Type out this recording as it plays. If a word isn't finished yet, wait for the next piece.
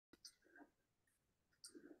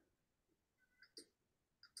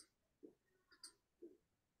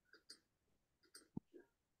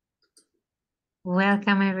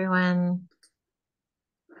Welcome, everyone.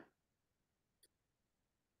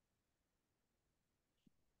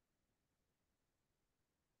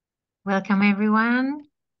 Welcome, everyone,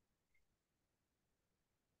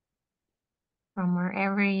 from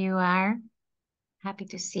wherever you are. Happy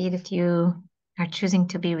to see that you are choosing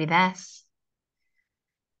to be with us.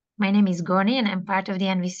 My name is Goni, and I'm part of the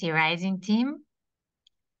NVC Rising team.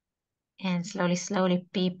 And slowly,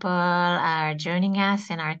 people are joining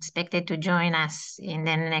us and are expected to join us in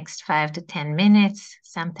the next 5 to 10 minutes.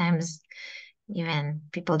 Sometimes even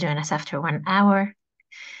people join us after 1 hour.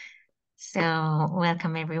 So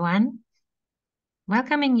welcome, everyone.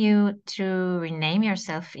 Welcoming you to rename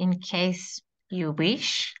yourself in case you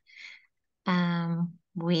wish,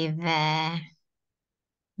 with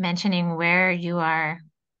mentioning where you are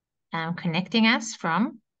connecting us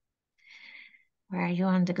from. Where are you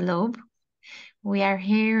on the globe? We are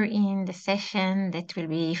here in the session that will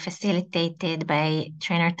be facilitated by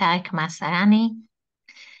trainer Tarek Maassarini.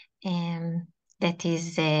 And that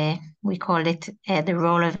is, we call it the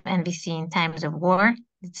role of NVC in times of war.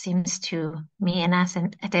 It seems to me and us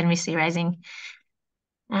at NVC Rising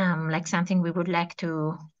like something we would like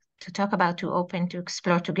to talk about, to open, to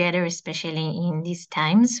explore together, especially in these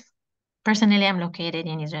times. Personally, I'm located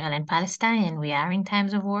in Israel and Palestine, and we are in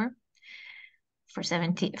times of war for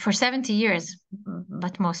 70 years,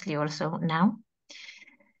 but mostly also now.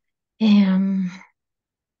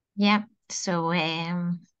 Yeah, so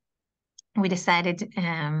we decided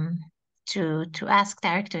to ask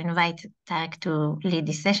Tarek, to invite Tarek to lead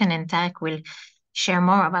this session, and Tarek will share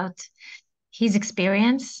more about his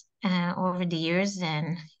experience over the years,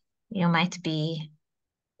 and you might be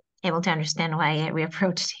able to understand why we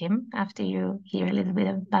approached him after you hear a little bit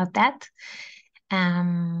about that.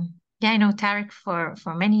 Yeah, I know Tarek for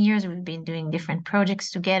many years. We've been doing different projects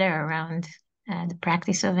together around the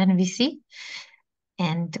practice of NVC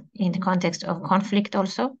and in the context of conflict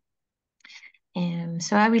also.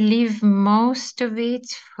 So I will leave most of it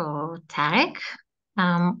for Tarek.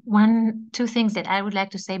 Two things that I would like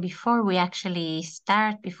to say before we actually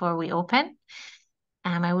start, before we open.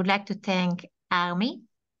 I would like to thank Armi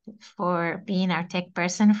for being our tech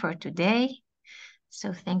person for today.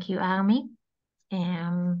 So thank you, Armi.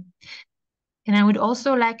 And I would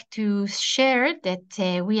also like to share that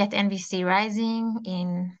we at NVC Rising,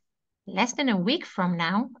 in less than a week from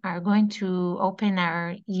now, are going to open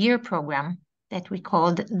our year program that we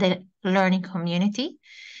called the Learning Community.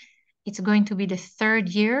 It's going to be the third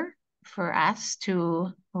year for us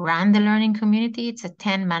to run the Learning Community. It's a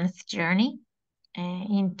 10-month journey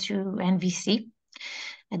into NVC,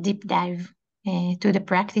 a deep dive to the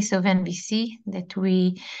practice of NVC that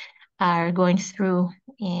we are going through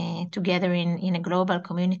together in a global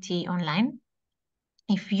community online.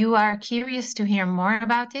 If you are curious to hear more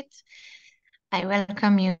about it, I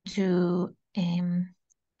welcome you to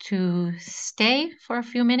stay for a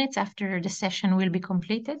few minutes after the session will be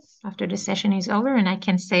completed, after the session is over, and I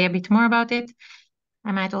can say a bit more about it.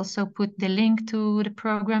 I might also put the link to the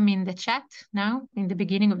program in the chat now, in the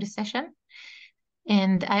beginning of the session.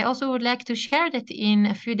 And I also would like to share that in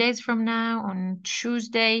a few days from now, on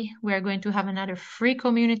Tuesday, we are going to have another free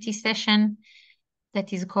community session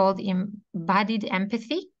that is called Embodied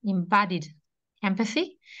Empathy.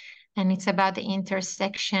 And it's about the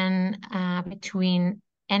intersection between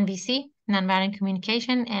NVC, nonviolent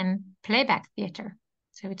communication, and playback theater.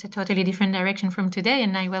 So it's a totally different direction from today,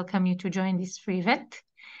 and I welcome you to join this free event.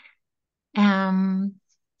 And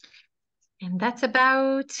that's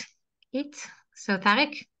about it. So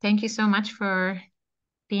Tarek, thank you so much for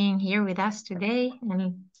being here with us today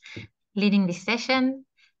and leading this session.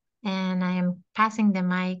 And I am passing the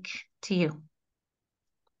mic to you.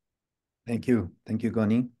 Thank you. Thank you,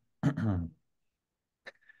 Goni.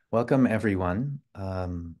 Welcome, everyone.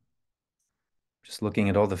 Just looking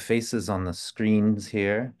at all the faces on the screens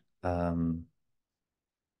here.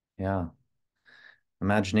 Yeah.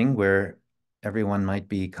 Imagining where everyone might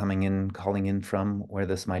be coming in, calling in from, where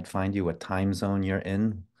this might find you, what time zone you're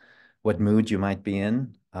in, what mood you might be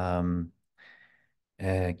in.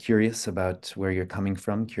 Curious about where you're coming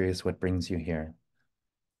from, curious what brings you here.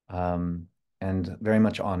 And very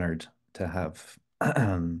much honored to have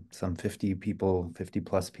some 50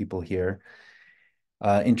 plus people here,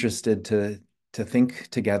 interested to think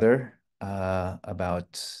together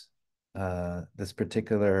about this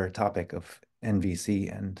particular topic of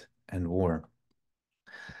NVC and war.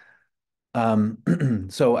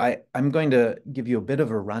 So I'm going to give you a bit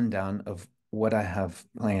of a rundown of what I have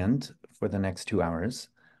planned for the next 2 hours.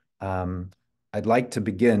 I'd like to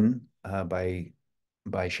begin by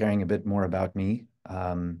sharing a bit more about me,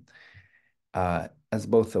 as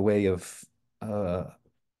both a way of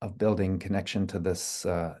of building connection to this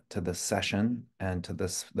session and to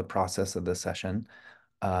the process of the session,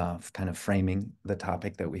 kind of framing the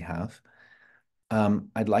topic that we have.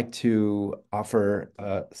 I'd like to offer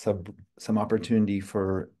some opportunity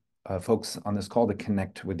for folks on this call to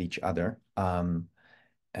connect with each other, to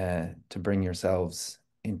bring yourselves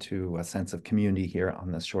into a sense of community here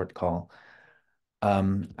on this short call.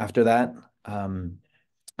 After that,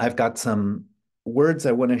 I've got some words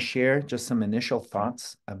I want to share, just some initial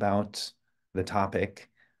thoughts about the topic,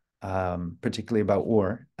 particularly about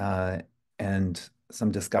war, and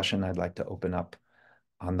some discussion I'd like to open up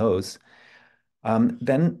on those.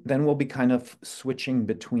 Then we'll be kind of switching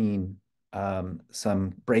between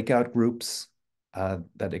some breakout groups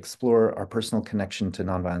that explore our personal connection to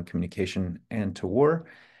nonviolent communication and to war,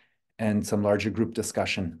 and some larger group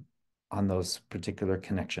discussion on those particular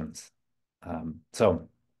connections. And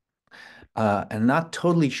not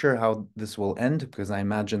totally sure how this will end, because I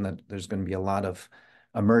imagine that there's going to be a lot of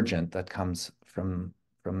emergent that comes from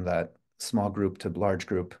that small group to large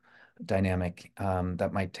group dynamic,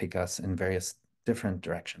 that might take us in various different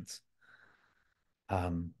directions.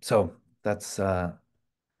 So that's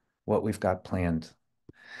what we've got planned.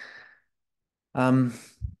 So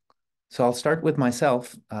I'll start with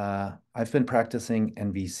myself. I've been practicing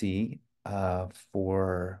NVC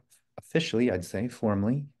for officially, I'd say,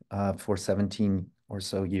 formally, for 17 or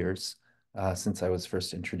so years since I was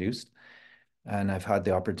first introduced. And I've had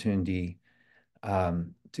the opportunity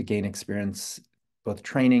to gain experience both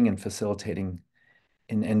training and facilitating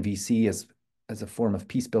in NVC as a form of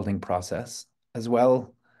peace-building process, as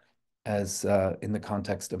well as in the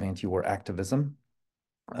context of anti-war activism,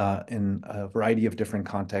 in a variety of different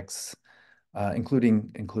contexts,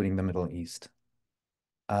 including the Middle East.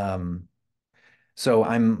 So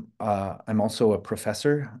I'm also a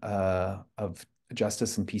professor of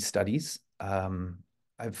justice and peace studies.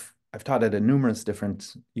 I've taught at numerous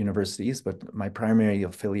different universities, but my primary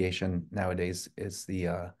affiliation nowadays is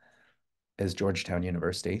Georgetown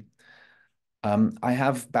University. I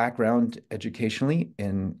have background educationally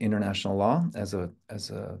in international law as a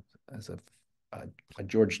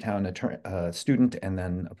Georgetown student and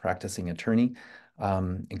then a practicing attorney,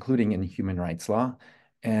 including in human rights law,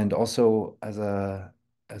 and also as a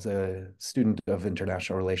student of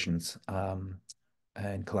international relations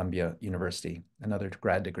in Columbia University, another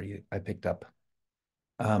grad degree I picked up.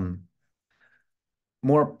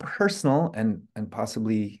 More personal and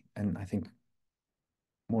possibly, and I think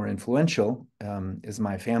more influential, is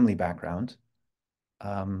my family background.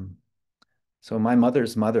 So my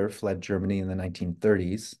mother's mother fled Germany in the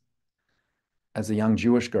 1930s as a young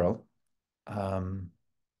Jewish girl,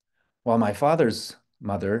 while my father's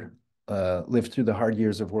mother lived through the hard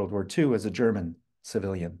years of World War II as a German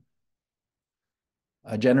civilian.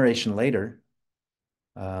 A generation later,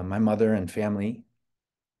 my mother and family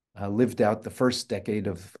lived out the first decade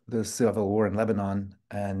of the civil war in Lebanon,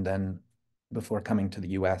 and then before coming to the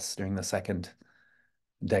US during the second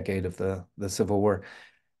decade of the Civil War.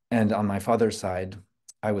 And on my father's side,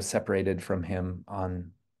 I was separated from him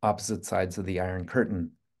on opposite sides of the Iron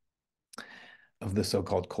Curtain of the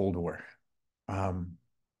so-called Cold War.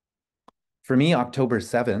 For me, October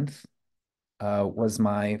 7th was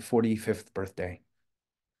my 45th birthday.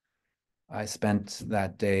 I spent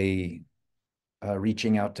that day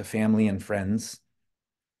reaching out to family and friends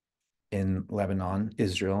in Lebanon,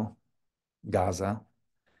 Israel, Gaza,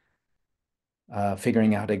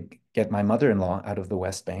 figuring out how to get my mother-in-law out of the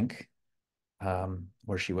West Bank,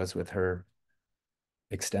 where she was with her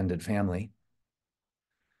extended family.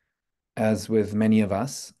 As with many of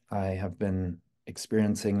us, I have been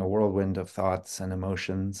experiencing a whirlwind of thoughts and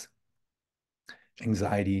emotions,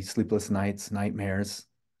 anxiety, sleepless nights, nightmares,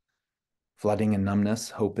 flooding and numbness,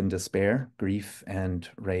 hope and despair, grief and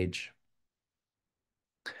rage.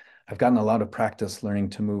 I've gotten a lot of practice learning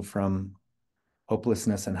to move from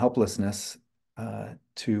hopelessness and helplessness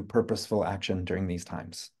to purposeful action during these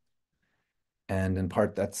times. And in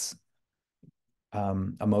part, that's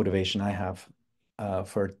a motivation I have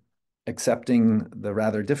for accepting the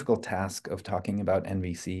rather difficult task of talking about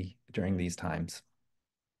NVC during these times.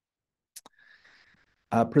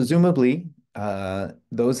 Presumably,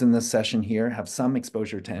 those in this session here have some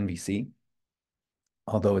exposure to NVC,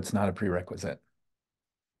 although it's not a prerequisite.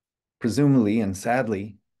 Presumably, and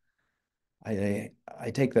sadly, I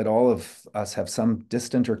take that all of us have some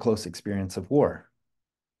distant or close experience of war.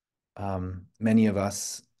 Many of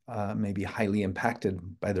us may be highly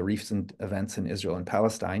impacted by the recent events in Israel and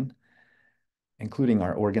Palestine, including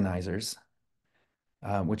our organizers,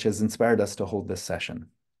 which has inspired us to hold this session.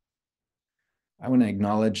 I want to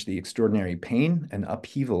acknowledge the extraordinary pain and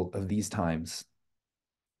upheaval of these times.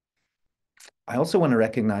 I also want to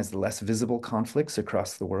recognize the less visible conflicts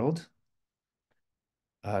across the world,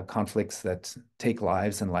 conflicts that take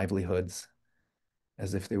lives and livelihoods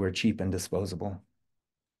as if they were cheap and disposable.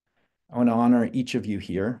 I want to honor each of you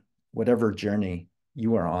here, whatever journey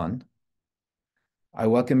you are on. I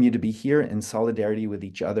welcome you to be here in solidarity with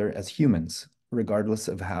each other as humans, regardless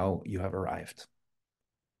of how you have arrived.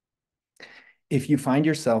 If you find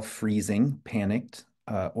yourself freezing, panicked,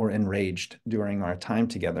 or enraged during our time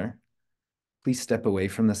together, please step away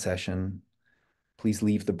from the session. Please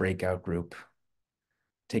leave the breakout group.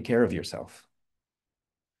 Take care of yourself.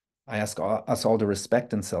 I ask us all to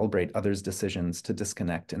respect and celebrate others' decisions to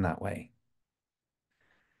disconnect in that way.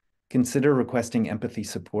 Consider requesting empathy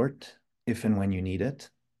support if and when you need it.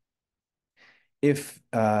 If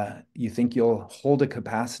you think you'll hold a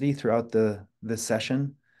capacity throughout this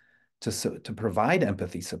session to provide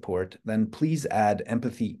empathy support, then please add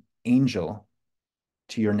Empathy Angel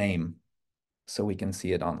to your name so we can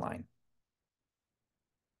see it online.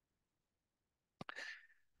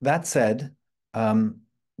 That said,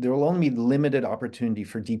 there will only be limited opportunity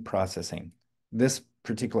for deep processing. This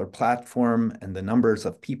particular platform and the numbers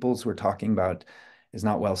of peoples we're talking about is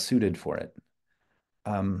not well suited for it.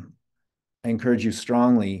 I encourage you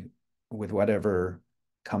strongly with whatever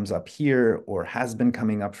comes up here or has been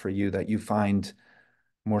coming up for you that you find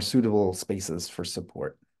more suitable spaces for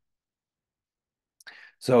support.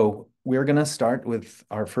 So we're going to start with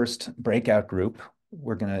our first breakout group.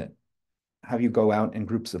 We're going to have you go out in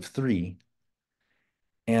groups of 3.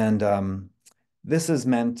 And this is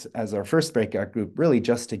meant as our first breakout group, really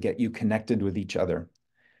just to get you connected with each other.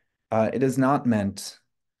 It is not meant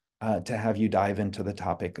to have you dive into the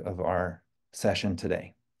topic of our session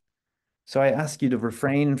today. So I ask you to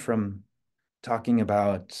refrain from talking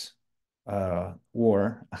about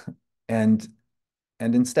war and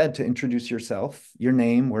instead to introduce yourself, your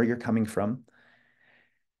name, where you're coming from.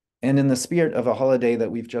 And in the spirit of a holiday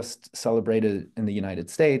that we've just celebrated in the United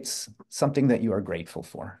States, something that you are grateful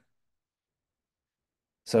for.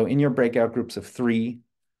 So in your breakout groups of 3,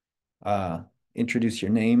 introduce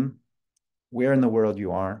your name, where in the world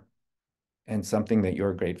you are, and something that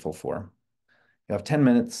you're grateful for. You have 10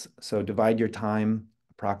 minutes, so divide your time,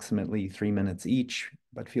 approximately 3 minutes each,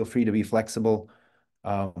 but feel free to be flexible.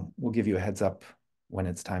 We'll give you a heads up when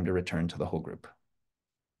it's time to return to the whole group.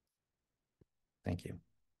 Thank you.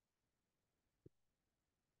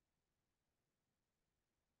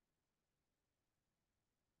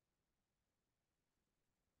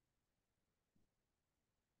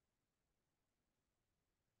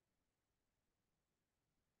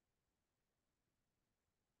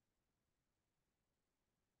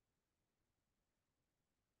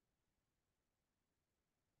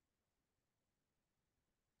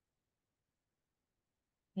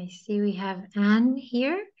 I see we have Anne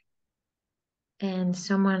here and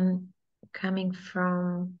someone coming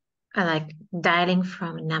from, like dialing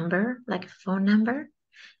from a number, like a phone number,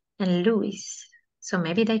 and Louis. So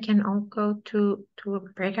maybe they can all go to a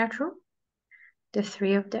breakout room, the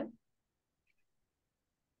 3 of them.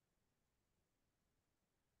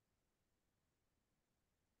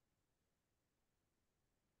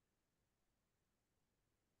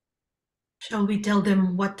 Shall we tell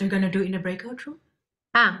them what they're going to do in the breakout room?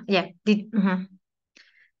 Yeah.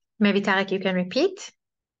 Maybe Tarek, you can repeat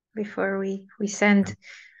before we send.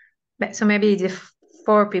 But so maybe the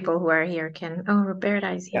 4 people who are here can. Oh,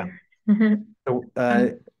 Roberta is here. So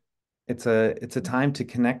it's a time to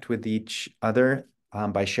connect with each other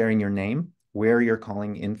by sharing your name, where you're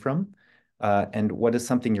calling in from, and what is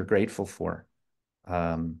something you're grateful for.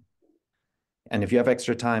 And if you have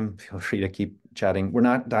extra time, feel free to keep chatting. We're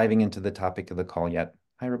not diving into the topic of the call yet.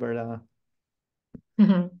 Hi, Roberta.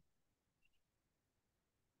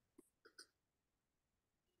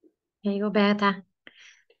 Hey, Roberta.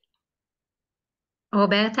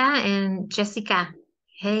 Roberta and Jessica.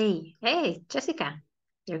 Hey, Jessica.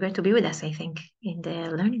 You're going to be with us, I think, in the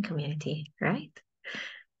learning community, right?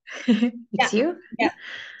 It's you? Yeah.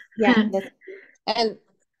 And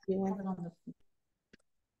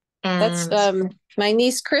that's my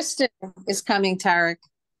niece Kristen is coming, Tarek.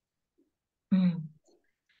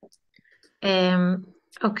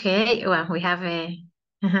 Okay, well, we have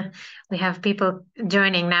people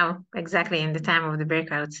joining now exactly in the time of the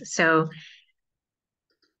breakouts. So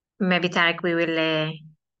maybe Tarek, we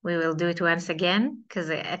will do it once again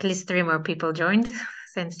because at least 3 more people joined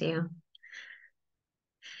since you.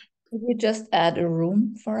 Could you just add a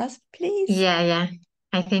room for us, please? Yeah.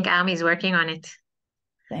 I think Ami is working on it.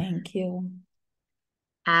 Thank you.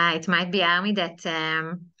 It might be Ami that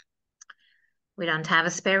We don't have a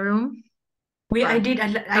spare room? I did a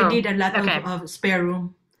lot okay. of spare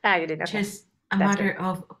room. Ah, you did, okay. Just a That's matter good.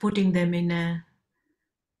 of putting them in a.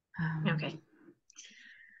 Okay.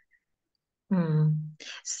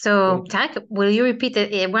 So, Tarek, will you repeat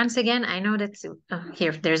it once again? I know that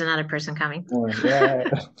here, there's another person coming. Oh, yeah.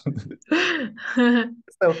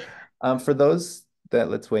 So, for those that,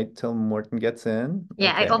 let's wait till Morten gets in.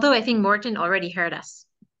 Yeah, Okay. although I think Morten already heard us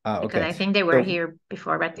because Okay. I think they were here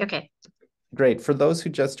before, but okay. Great. For those who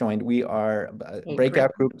just joined, we are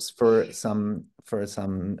breakout groups for so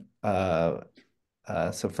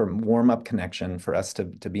for warm-up connection, for us to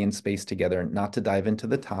be in space together, not to dive into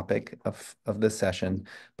the topic of the session,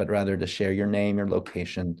 but rather to share your name, your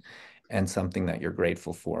location, and something that you're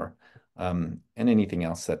grateful for, and anything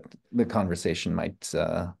else that the conversation might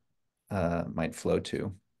flow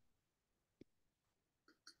to.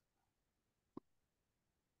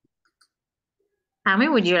 Ami,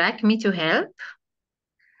 would you like me to help?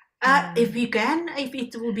 If you can, if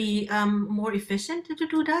it will be more efficient to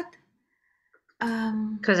do that.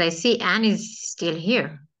 Because I see Anne is still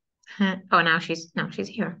here. Oh, now she's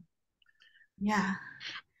here. Yeah.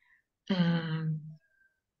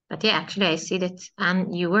 But yeah, actually, I see that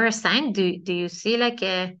Anne, you were assigned. Do you see like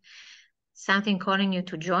something calling you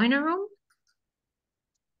to join a room?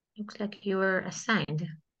 Looks like you were assigned.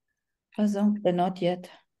 But not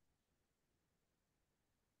yet.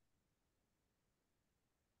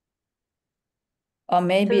 Or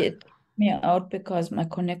maybe it took me out because my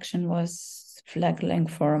connection was flagging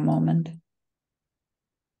for a moment.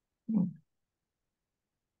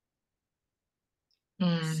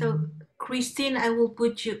 So, Christine, I will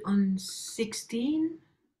put you on 16,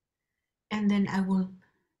 and then I will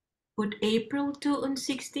put April too on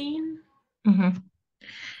 16.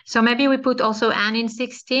 So maybe we put also Anne in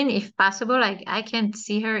 16 if possible. Like I can't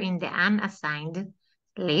see her in the Anne assigned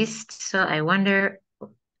list, so I wonder.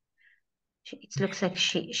 It looks like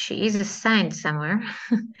she is assigned somewhere.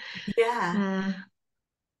 Yeah.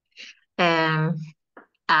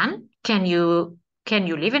 Anne, can you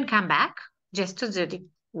leave and come back just so that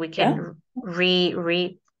we can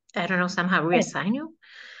I don't know, somehow reassign you?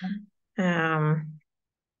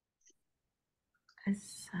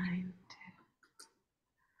 Assigned.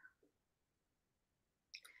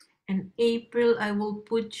 And April, I will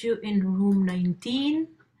put you in room 19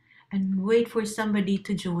 and wait for somebody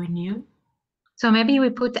to join you. So maybe we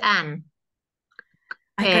put Anne.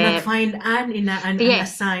 I cannot find Anne in an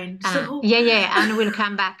assigned. So yeah, Anne will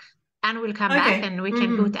come back. Anne will come back, Okay. and we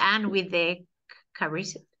can put Anne with the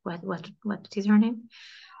Carissa. What is her name?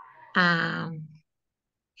 Anne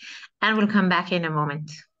will come back in a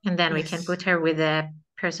moment, and then we can put her with the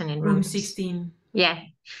person in room 16. Yeah.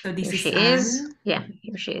 So this Here is she Anne. is. Yeah,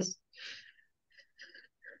 here she is.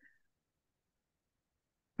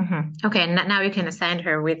 Okay, now you can assign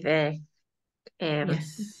her with the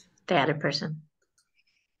other person.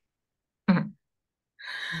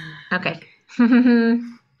 Okay.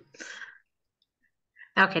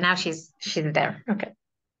 Okay, now she's there. Okay.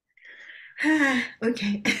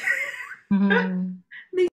 Okay.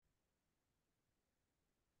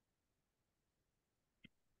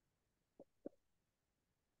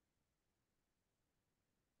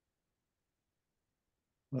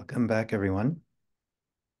 Welcome back, everyone.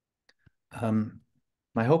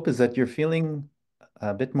 My hope is that you're feeling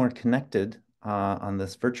a bit more connected on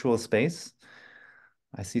this virtual space.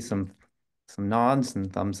 I see some nods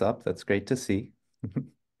and thumbs up. That's great to see.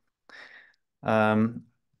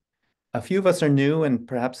 A few of us are new and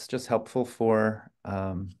perhaps just helpful for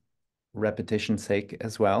repetition's sake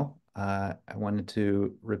as well. I wanted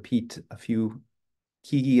to repeat a few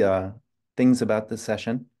key things about this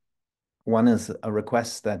session. One is a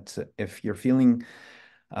request that if you're feeling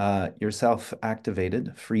yourself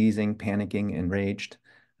activated, freezing, panicking, enraged,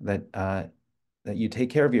 that you take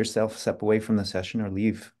care of yourself, step away from the session or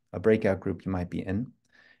leave a breakout group you might be in,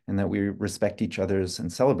 and that we respect each other's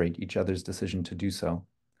and celebrate each other's decision to do so.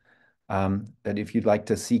 That if you'd like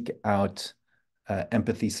to seek out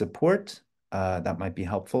empathy support, that might be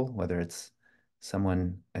helpful, whether it's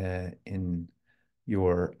someone in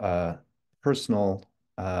your personal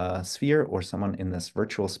sphere or someone in this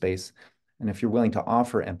virtual space. And if you're willing to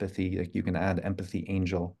offer empathy, like you can add empathy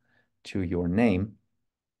angel to your name,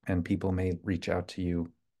 and people may reach out to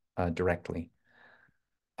you directly.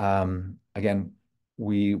 Again,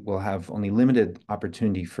 we will have only limited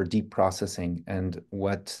opportunity for deep processing, and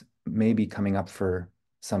what may be coming up for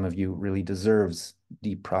some of you really deserves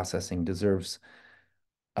deep processing, deserves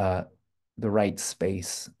the right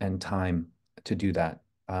space and time to do that.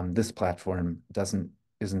 This platform isn't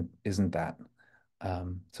that.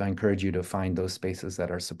 So I encourage you to find those spaces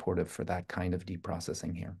that are supportive for that kind of deep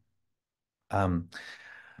processing here.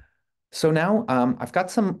 So now I've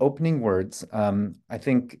got some opening words. I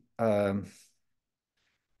think,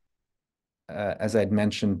 as I'd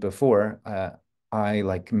mentioned before, I,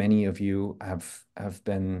 like many of you, have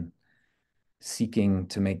been seeking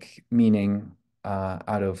to make meaning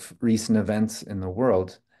out of recent events in the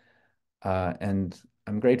world. And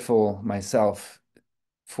I'm grateful myself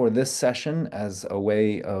for this session as a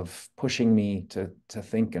way of pushing me to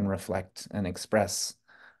think and reflect and express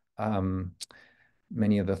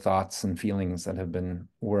many of the thoughts and feelings that have been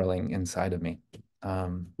whirling inside of me.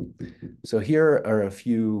 So here are a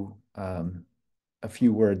few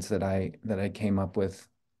words that I came up with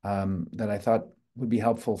that I thought would be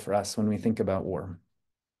helpful for us when we think about war.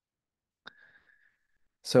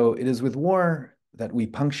 So it is with war that we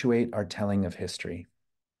punctuate our telling of history.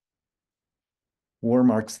 War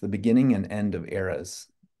marks the beginning and end of eras,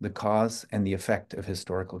 the cause and the effect of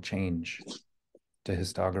historical change to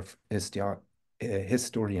historians.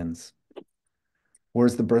 War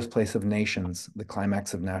is the birthplace of nations, the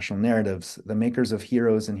climax of national narratives, the makers of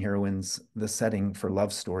heroes and heroines, the setting for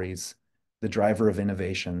love stories, the driver of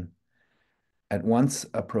innovation, at once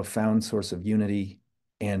a profound source of unity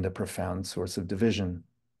and a profound source of division.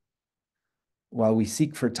 While we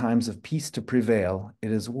seek for times of peace to prevail, it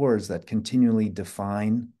is wars that continually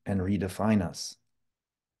define and redefine us.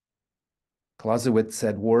 Clausewitz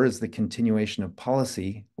said, war is the continuation of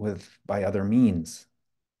policy by other means.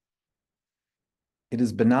 It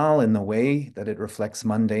is banal in the way that it reflects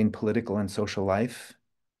mundane political and social life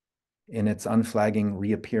in its unflagging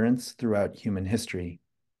reappearance throughout human history.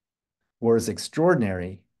 War is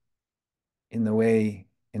extraordinary in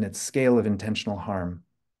its scale of intentional harm,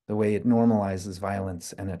 the way it normalizes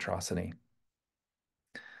violence and atrocity.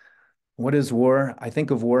 What is war? I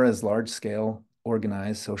think of war as large-scale,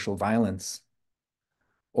 organized social violence.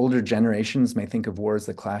 Older generations may think of war as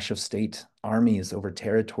the clash of state armies over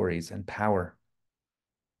territories and power,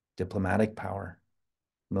 diplomatic power,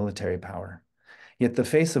 military power. Yet the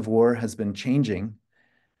face of war has been changing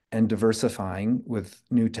and diversifying with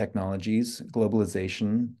new technologies,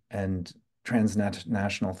 globalization, and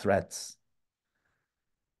transnational threats.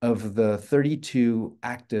 Of the 32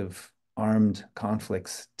 active armed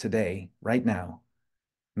conflicts today, right now,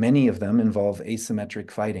 many of them involve asymmetric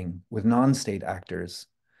fighting with non-state actors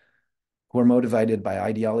who are motivated by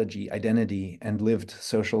ideology, identity, and lived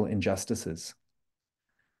social injustices.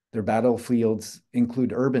 Their battlefields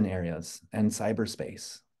include urban areas and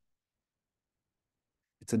cyberspace.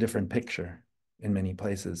 It's a different picture in many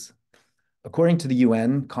places. According to the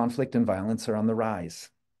UN, conflict and violence are on the rise,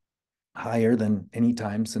 higher than any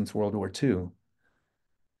time since World War II.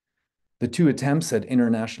 The two attempts at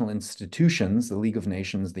international institutions, the League of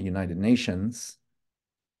Nations, the United Nations,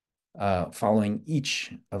 following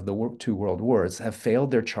each of the two world wars, have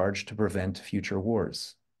failed their charge to prevent future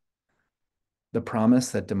wars. The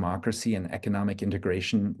promise that democracy and economic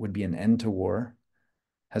integration would be an end to war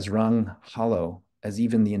has rung hollow, as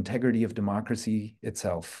even the integrity of democracy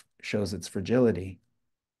itself shows its fragility.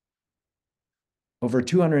 Over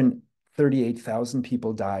 238,000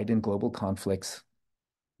 people died in global conflicts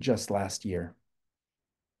just last year.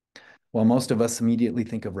 While most of us immediately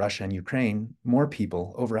think of Russia and Ukraine, more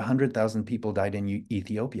people, over 100,000 people, died in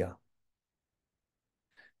Ethiopia.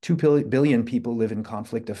 2 billion people live in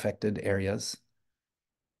conflict-affected areas,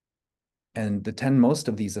 and the 10 most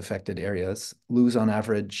of these affected areas lose on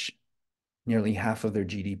average nearly half of their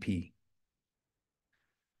GDP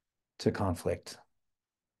to conflict.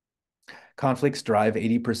 Conflicts drive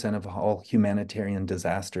 80% of all humanitarian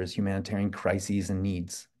disasters, humanitarian crises and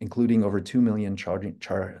needs, including over 2 million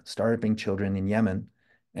starving children in Yemen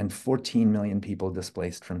and 14 million people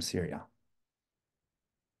displaced from Syria.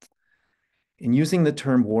 In using the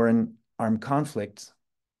term war and armed conflict,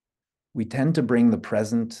 we tend to bring the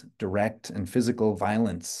present, direct, and physical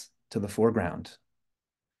violence to the foreground.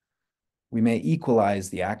 We may equalize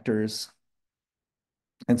the actors.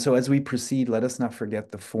 And so as we proceed, let us not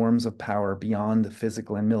forget the forms of power beyond the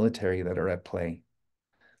physical and military that are at play.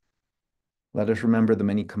 Let us remember the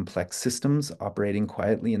many complex systems operating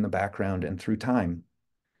quietly in the background and through time.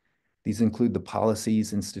 These include the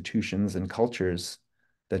policies, institutions, and cultures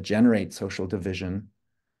that generate social division,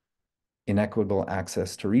 inequitable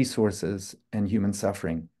access to resources, and human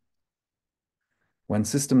suffering. When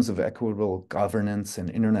systems of equitable governance and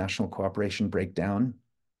international cooperation break down,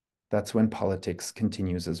 that's when politics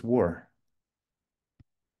continues as war.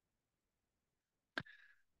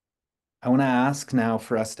 I want to ask now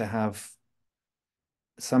for us to have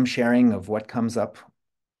some sharing of what comes up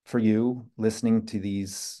for you listening to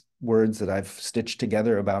these words that I've stitched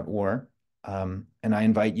together about war. And I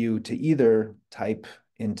invite you to either type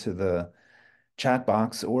into the chat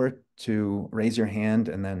box or to raise your hand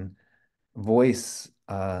and then voice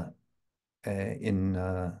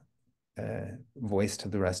voice to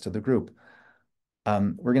the rest of the group.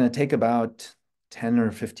 We're going to take about 10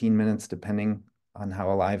 or 15 minutes, depending on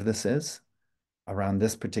how alive this is, around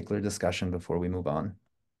this particular discussion before we move on.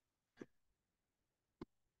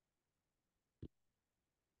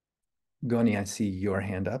 Goni, I see your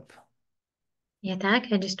hand up. Yeah,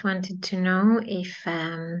 Tarek, I just wanted to know if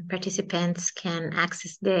participants can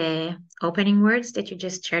access the opening words that you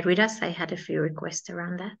just shared with us. I had a few requests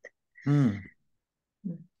around that.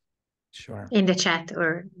 Sure. In the chat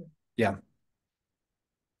or... Yeah.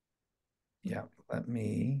 Yeah, let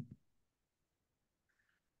me...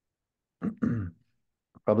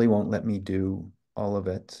 Probably won't let me do all of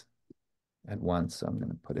it at once, so I'm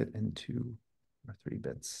going to put it in 2 or 3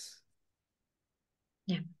 bits.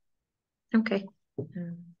 Yeah. Okay.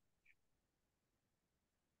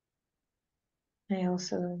 I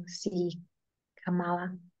also see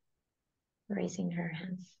Kamala raising her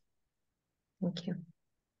hand. Thank you.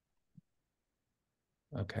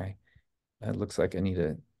 Okay. It looks like I need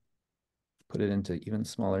to put it into even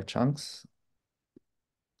smaller chunks.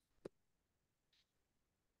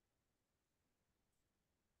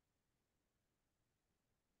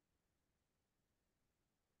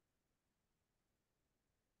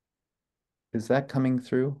 Is that coming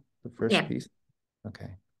through, the first piece?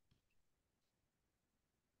 Okay.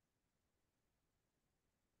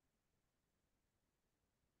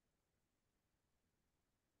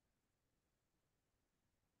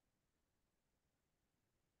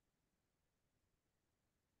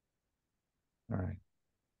 All right.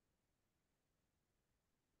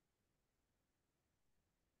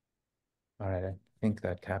 All right, I think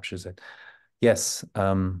that captures it. Yes,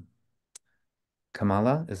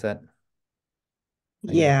 Kamala, is that?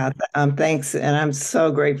 Yeah, thanks. And I'm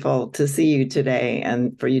so grateful to see you today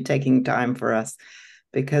and for you taking time for us,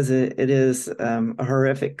 because it is a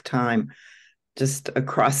horrific time just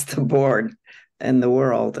across the board in the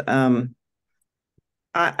world.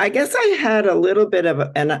 I guess I had a little bit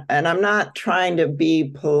of, and I'm not trying to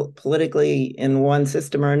be politically in one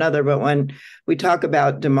system or another, but when we talk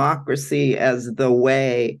about democracy as the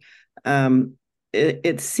way,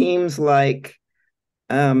 it seems like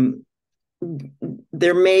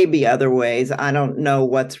there may be other ways. I don't know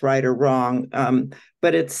what's right or wrong,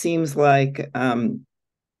 but it seems like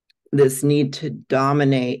this need to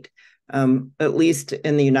dominate, at least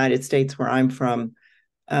in the United States where I'm from,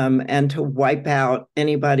 and to wipe out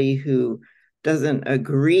anybody who doesn't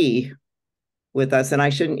agree with us. And I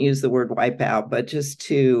shouldn't use the word wipe out, but just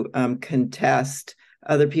to contest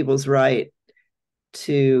other people's right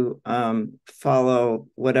to follow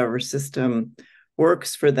whatever system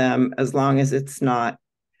works for them, as long as it's not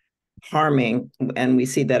harming. And we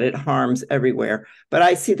see that it harms everywhere. But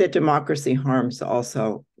I see that democracy harms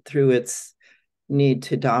also through its need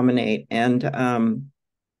to dominate. And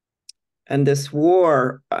this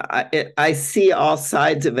war, I see all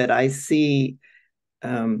sides of it. I see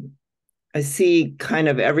kind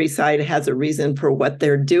of every side has a reason for what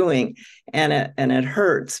they're doing, and it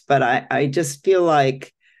hurts. But I just feel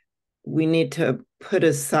like we need to put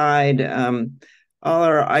aside all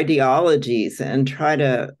our ideologies and try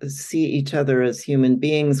to see each other as human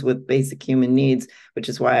beings with basic human needs, which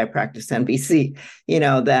is why I practice NVC,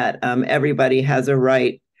 that everybody has a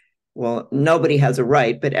right. Well, nobody has a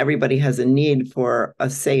right, but everybody has a need for a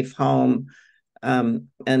safe home,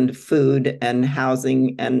 and food and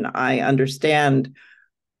housing. And I understand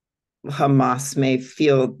Hamas may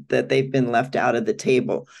feel that they've been left out of the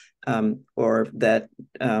table, or that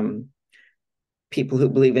people who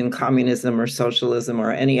believe in communism or socialism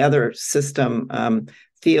or any other system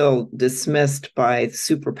feel dismissed by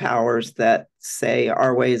superpowers that say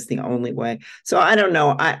our way is the only way. So I don't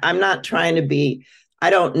know. I'm not trying to be, I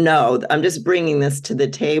don't know. I'm just bringing this to the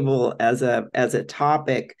table as a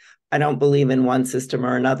topic. I don't believe in one system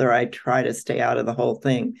or another. I try to stay out of the whole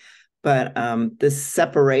thing. But this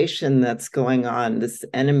separation that's going on, this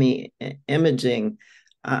enemy imaging,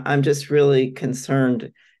 I'm just really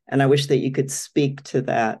concerned. And I wish that you could speak to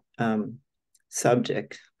that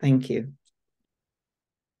subject. Thank you.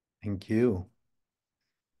 Thank you.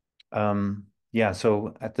 Yeah,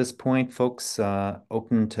 so at this point, folks,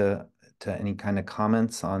 open to any kind of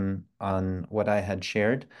comments on what I had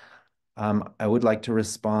shared. I would like to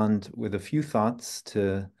respond with a few thoughts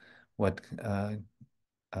to what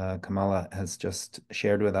Kamala has just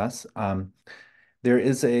shared with us.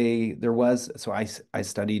 So I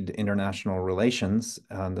studied international relations.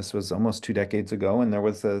 This was almost 2 decades ago, and there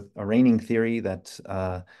was a reigning theory that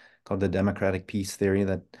called the democratic peace theory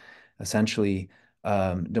that essentially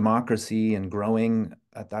democracy and growing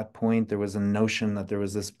at that point, there was a notion that there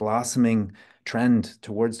was this blossoming trend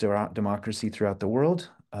towards democracy throughout the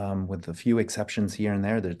world, with a few exceptions here and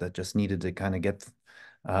there that just needed to kind of get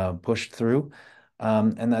pushed through,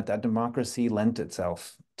 and that democracy lent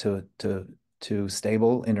itself to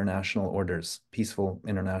stable international orders, peaceful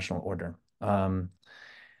international order.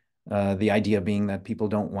 The idea being that people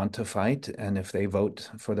don't want to fight, and if they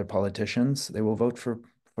vote for their politicians, they will vote for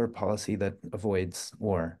policy that avoids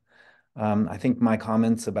war. I think my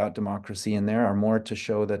comments about democracy in there are more to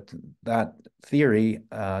show that that theory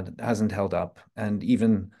hasn't held up, and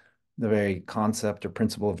even the very concept or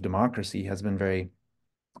principle of democracy has been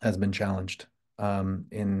challenged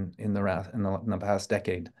in the past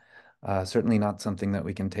decade. Certainly not something that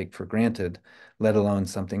we can take for granted, let alone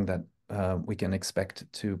something that we can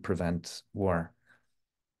expect to prevent war.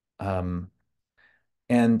 And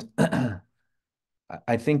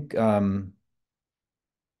I think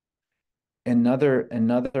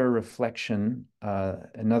another reflection,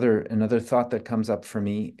 another thought that comes up for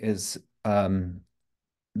me is the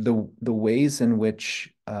ways in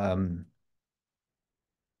which our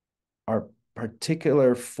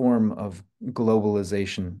particular form of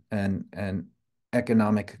globalization and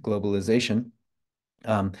economic globalization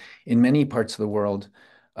in many parts of the world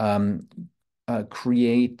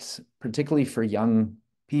create, particularly for young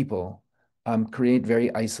people, create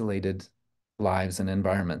very isolated lives and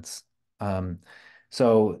environments.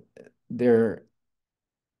 So there's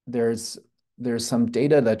some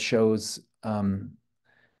data that shows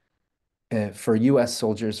for US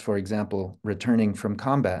soldiers, for example, returning from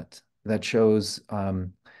combat, that shows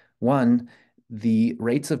one, the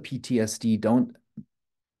rates of PTSD don't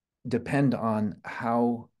depend on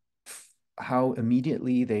how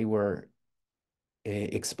immediately they were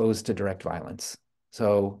exposed to direct violence.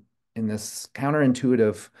 So in this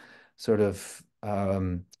counterintuitive sort of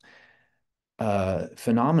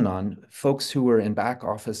phenomenon, folks who were in back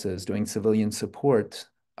offices doing civilian support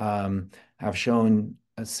have shown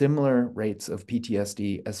similar rates of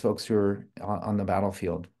PTSD as folks who are on the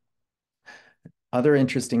battlefield. Other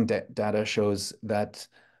interesting data shows that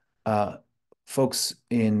folks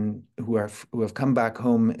who have come back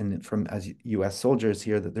home from as U.S. soldiers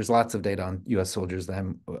here, that there's lots of data on U.S. soldiers that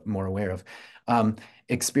I'm more aware of,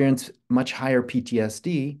 experience much higher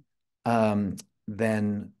PTSD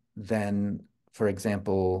than, for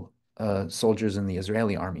example, soldiers in the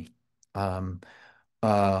Israeli army,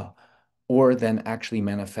 or then actually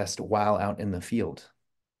manifest while out in the field.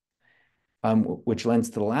 Which lends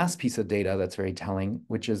to the last piece of data that's very telling,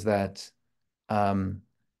 which is that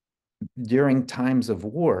during times of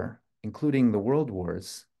war, including the world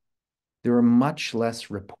wars, there were much less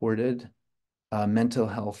reported mental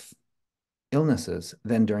health illnesses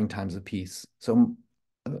than during times of peace. So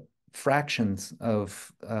fractions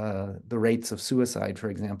of the rates of suicide, for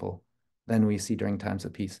example, than we see during times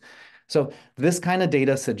of peace. So this kind of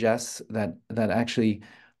data suggests that actually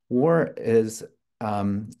war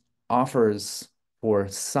offers for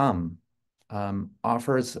some,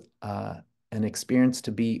 offers an experience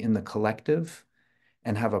to be in the collective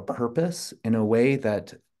and have a purpose in a way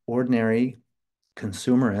that ordinary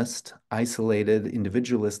consumerist, isolated,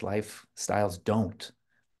 individualist lifestyles don't,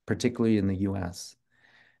 particularly in the US.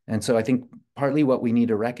 And so I think partly what we need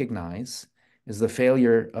to recognize is the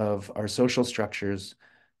failure of our social structures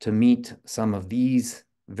to meet some of these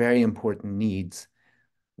very important needs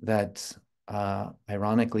that,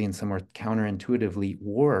 ironically and somewhat counterintuitively,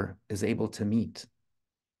 war is able to meet.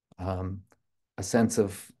 A sense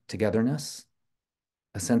of togetherness,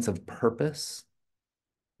 a sense of purpose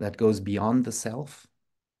that goes beyond the self,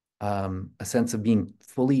 a sense of being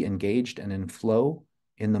fully engaged and in flow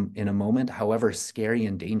in a moment, however scary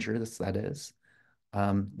and dangerous that is.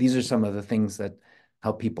 These are some of the things that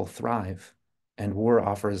help people thrive, and war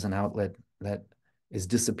offers an outlet that is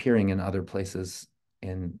disappearing in other places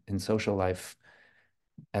in social life,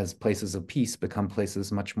 as places of peace become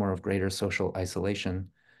places much more of greater social isolation,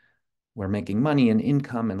 where making money and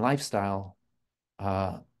income and lifestyle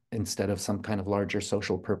instead of some kind of larger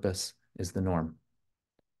social purpose is the norm.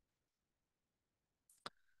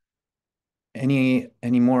 Any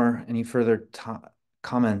further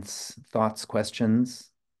comments, thoughts, questions?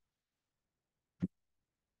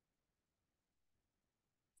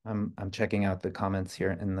 I'm checking out the comments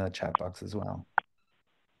here in the chat box as well.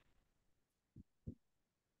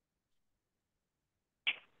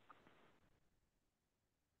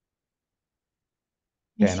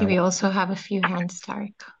 I see we also have a few hands,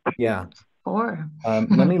 Tarek. Yeah. 4.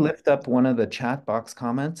 Let me lift up one of the chat box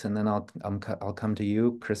comments, and then I'll come to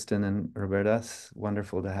you, Kristen and Roberta. It's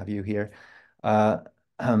wonderful to have you here.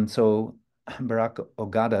 So Barack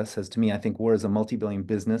Ogata says to me, I think war is a multi-billion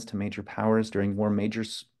business to major powers. During war, major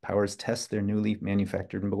powers test their newly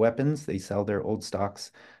manufactured weapons. They sell their old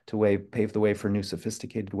stocks to pave the way for new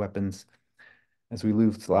sophisticated weapons. As we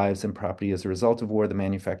lose lives and property as a result of war, the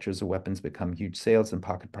manufacturers of weapons become huge sales and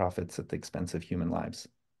pocket profits at the expense of human lives.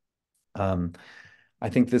 I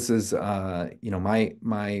think this is, my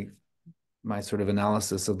sort of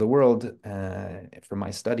analysis of the world from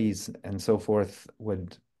my studies and so forth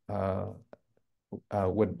would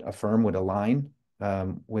affirm, would align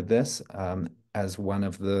with this as one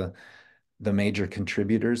of the major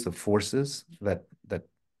contributors, the forces that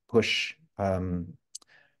push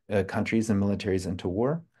countries and militaries into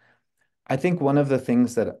war. I think one of the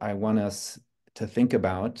things that I want us to think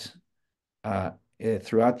about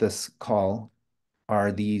throughout this call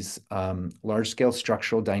are these large-scale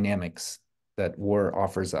structural dynamics that war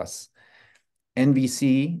offers us.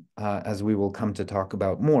 NVC, as we will come to talk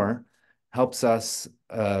about more, helps us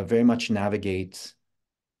very much navigate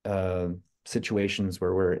situations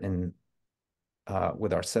where we're in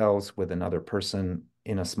with ourselves, with another person,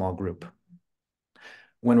 in a small group.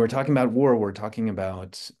 When we're talking about war, we're talking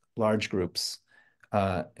about large groups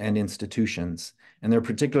and institutions, and there are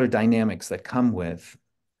particular dynamics that come with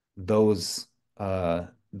those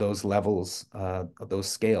levels, those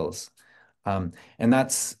scales, and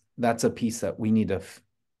that's a piece that we need to.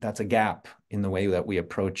 That's a gap in the way that we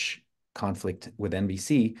approach conflict with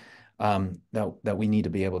NVC that we need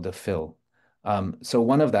to be able to fill. So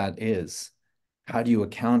one of that is, how do you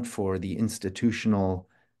account for the institutional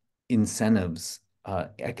incentives,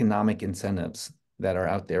 economic incentives that are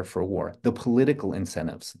out there for war, the political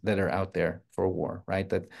incentives that are out there for war, right?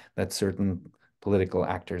 That certain political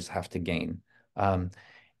actors have to gain.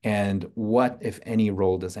 And what, if any,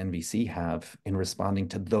 role does NVC have in responding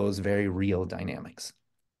to those very real dynamics?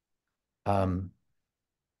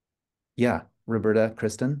 Yeah, Roberta,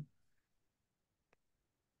 Kristen?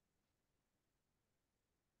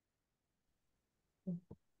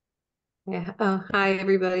 Yeah. Hi,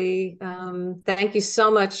 everybody. Thank you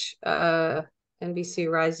so much, NVC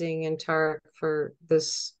Rising and Tarek, for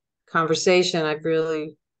this conversation. I've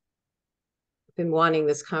really been wanting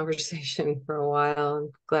this conversation for a while.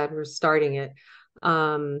 I'm glad we're starting it.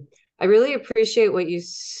 I really appreciate what you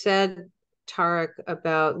said, Tarek,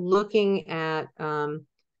 about looking at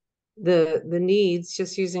the needs,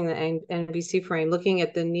 just using the NVC frame, looking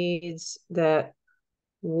at the needs that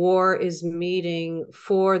war is meeting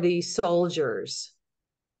for the soldiers,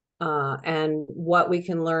 and what we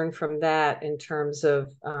can learn from that in terms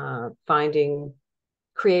of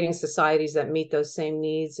creating societies that meet those same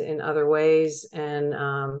needs in other ways. And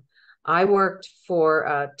I worked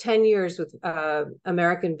for 10 years with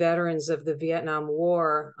American veterans of the Vietnam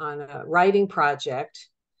War on a writing project.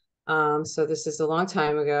 So this is a long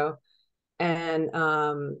time ago. And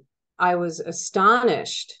I was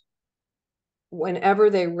astonished whenever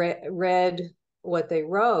they read what they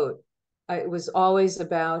wrote. It was always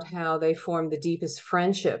about how they formed the deepest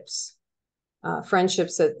friendships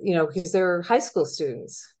that, because they were high school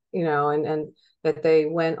students, and that they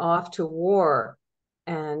went off to war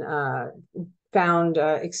and found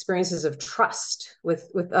experiences of trust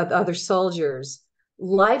with other soldiers,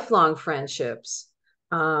 lifelong friendships.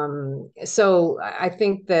 So I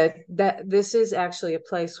think that this is actually a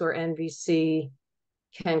place where NVC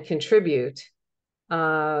can contribute,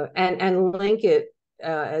 and link it,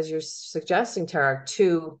 as you're suggesting, Tarek,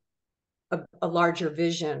 to a larger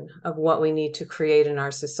vision of what we need to create in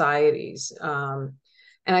our societies. And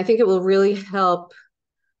I think it will really help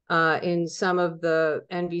in some of the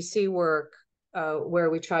NVC work where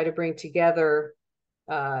we try to bring together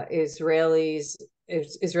Israeli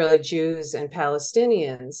Jews and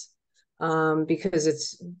Palestinians, because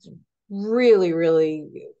it's really,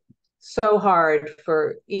 really so hard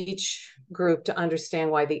for each group to understand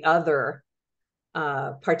why the other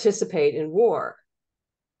participate in war.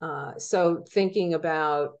 So thinking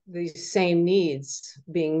about these same needs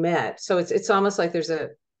being met. So it's almost like there's a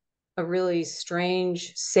really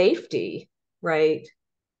strange safety, right?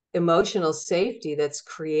 Emotional safety that's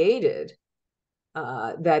created,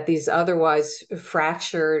 that these otherwise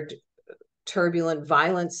fractured, turbulent,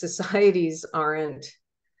 violent societies aren't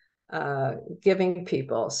giving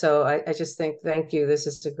people. So I just think, thank you. This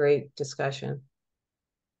is a great discussion.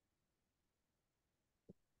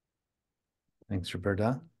 Thanks,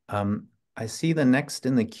 Roberta. I see the next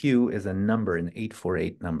in the queue is a number, an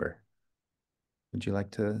 848 number. Would you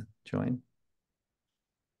like to join?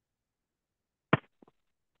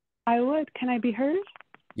 I would. Can I be heard?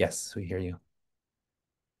 Yes, we hear you.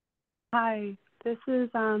 Hi, this is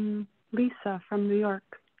Lisa from New York.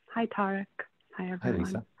 Hi, Tarek. Hi, Hi, everyone.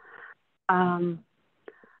 Lisa.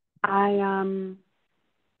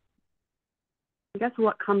 I guess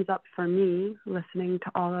what comes up for me listening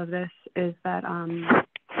to all of this is that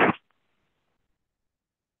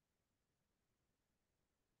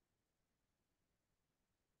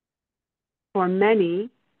for many,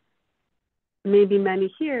 maybe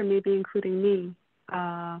many here, maybe including me,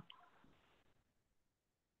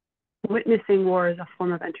 witnessing war is a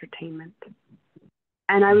form of entertainment.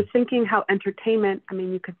 And I was thinking how entertainment, I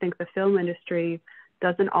mean, you could think the film industry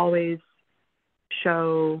doesn't always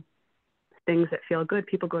show things that feel good.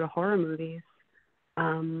 People go to horror movies.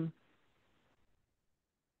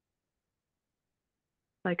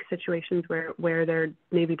 Like situations where there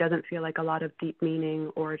maybe doesn't feel like a lot of deep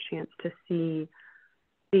meaning or a chance to see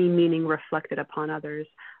meaning reflected upon others.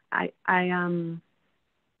 I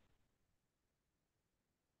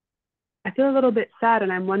feel a little bit sad,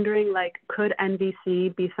 and I'm wondering, like, could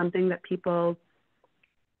NVC be something that people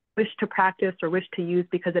wish to practice or wish to use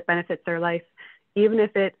because it benefits their life, even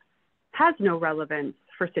if it has no relevance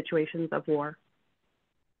for situations of war?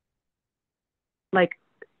 Like,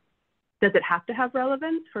 does it have to have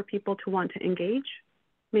relevance for people to want to engage?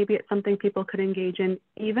 Maybe it's something people could engage in,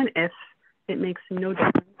 even if it makes no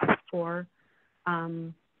difference for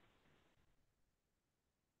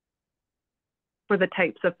the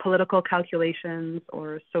types of political calculations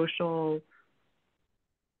or social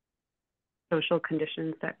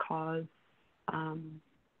conditions that cause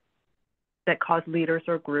leaders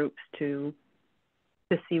or groups to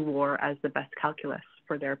see war as the best calculus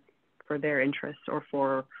for their interests or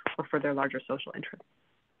for their larger social interests.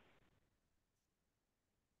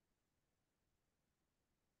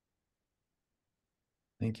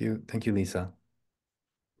 Thank you, Lisa.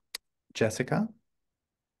 Jessica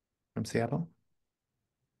from Seattle.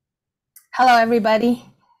 Hello, everybody.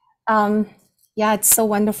 Yeah, it's so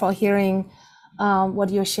wonderful hearing what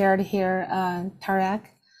you shared here, Tarek.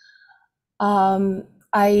 I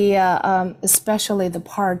especially the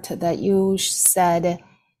part that you said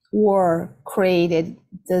war created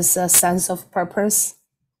this sense of purpose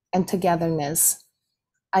and togetherness.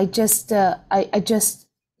 I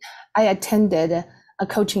attended a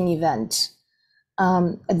coaching event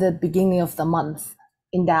at the beginning of the month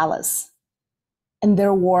in Dallas, and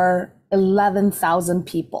there were 11,000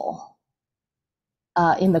 people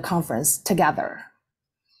in the conference together.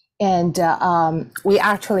 And we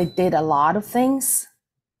actually did a lot of things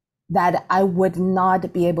that I would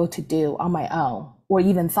not be able to do on my own or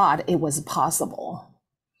even thought it was possible.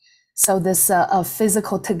 So this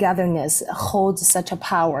physical togetherness holds such a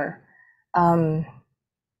power in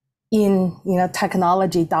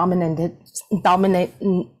technology dominating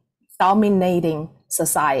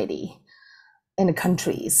society in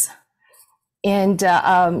countries. And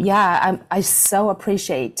I so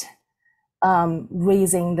appreciate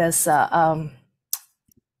raising this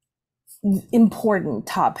important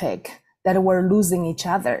topic that we're losing each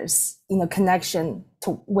other's connection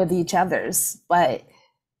with each other's, but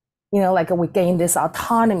like we gain this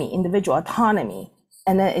autonomy, individual autonomy,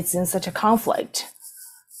 and then it's in such a conflict.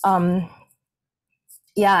 And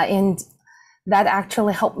that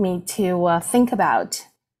actually helped me to think about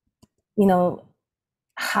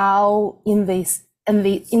how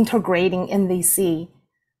integrating NVC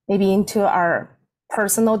maybe into our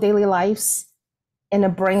personal daily lives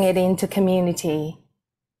and bring it into community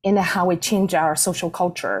and how we change our social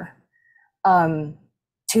culture to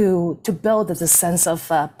build this sense of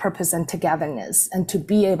purpose and togetherness, and to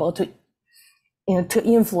be able to to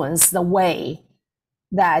influence the way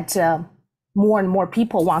that more and more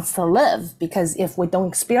people wants to live. Because if we don't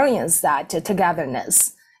experience that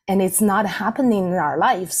togetherness and it's not happening in our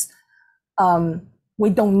lives, we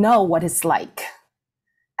don't know what it's like.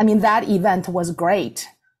 I mean, that event was great,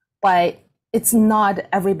 but it's not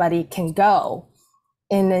everybody can go.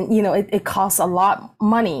 And then, it costs a lot of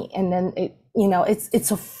money. And then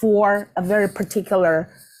it's for a very particular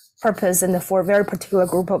purpose and for a very particular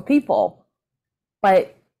group of people.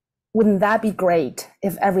 But wouldn't that be great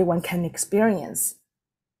if everyone can experience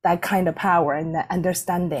that kind of power and the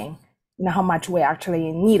understanding, how much we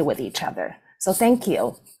actually need with each other? So thank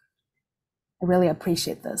you. I really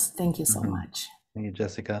appreciate this. Thank you so much. Thank you,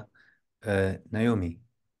 Jessica. Naomi,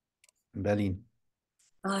 Berlin.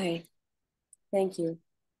 Hi, thank you.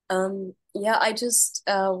 Yeah, I just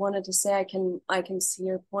wanted to say I can see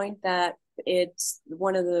your point that it's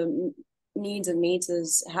one of the needs of meets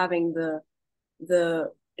is having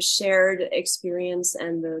the shared experience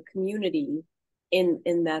and the community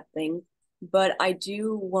in that thing. But I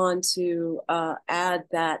do want to add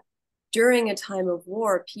that during a time of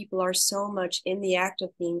war, people are so much in the act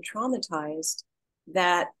of being traumatized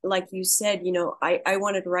that, like you said, I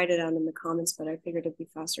wanted to write it out in the comments, but I figured it'd be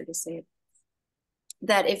faster to say it.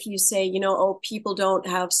 That if you say, oh, people don't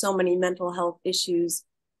have so many mental health issues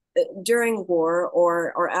during war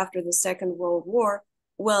or after the Second World War,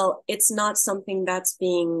 well, it's not something that's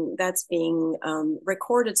being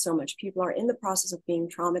recorded so much. People are in the process of being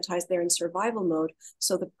traumatized. They're in survival mode.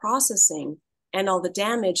 So the processing and all the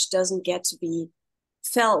damage doesn't get to be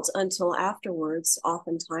felt until afterwards,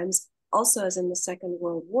 oftentimes. Also, as in the Second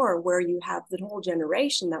World War, where you have the whole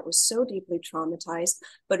generation that was so deeply traumatized,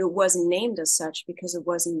 but it wasn't named as such because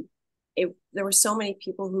there were so many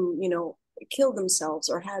people who, killed themselves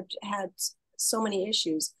or had so many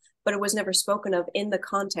issues, but it was never spoken of in the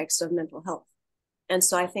context of mental health. And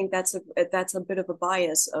so I think that's a bit of a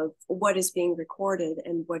bias of what is being recorded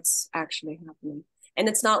and what's actually happening. And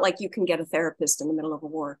it's not like you can get a therapist in the middle of a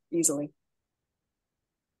war easily.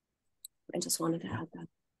 I just wanted to add that.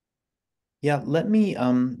 Yeah, let me,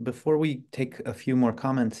 before we take a few more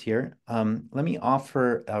comments here, let me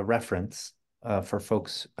offer a reference for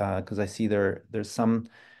folks, because I see there's some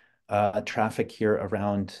traffic here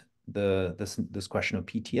around this question of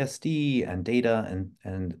PTSD and data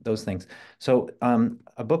and those things. So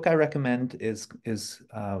a book I recommend is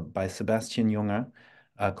by Sebastian Junger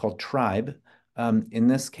called Tribe. In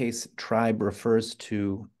this case, tribe refers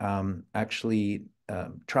to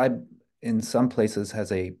tribe in some places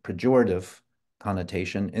has a pejorative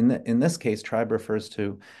connotation. In this case, tribe refers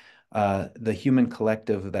to the human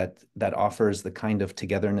collective that offers the kind of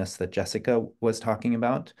togetherness that Jessica was talking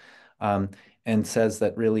about, and says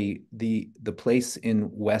that really the place in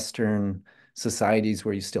Western societies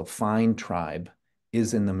where you still find tribe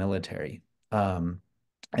is in the military.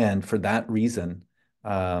 And for that reason,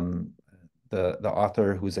 the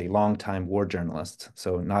author, who's a longtime war journalist,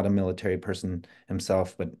 so not a military person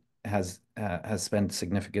himself, but has spent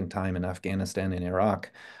significant time in Afghanistan and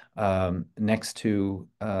Iraq, next to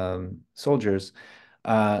soldiers,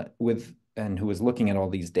 and who was looking at all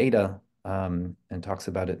these data, and talks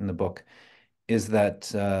about it in the book, is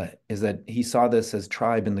that he saw this as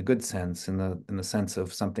tribe in the good sense, in the sense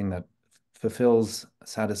of something that fulfills,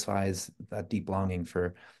 satisfies that deep longing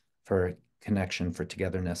for connection, for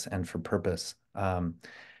togetherness, and for purpose, and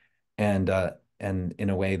in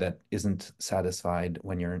a way that isn't satisfied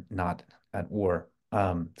when you're not at war.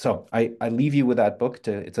 So I leave you with that book.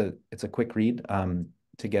 It's a quick read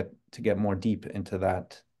to get more deep into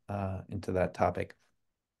that topic.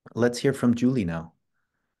 Let's hear from Julie now.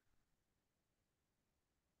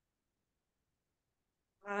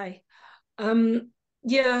 Hi.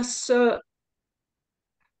 Yeah, so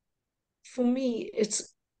for me,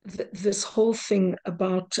 it's this whole thing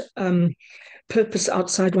about purpose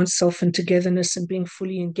outside oneself and togetherness and being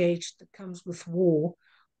fully engaged that comes with war.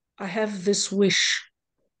 I have this wish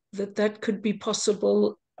that could be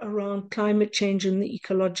possible around climate change and the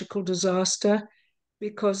ecological disaster,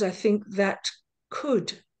 because I think that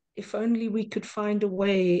could, if only we could find a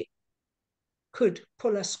way, could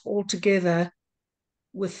pull us all together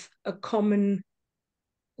with a common,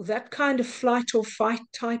 that kind of flight or fight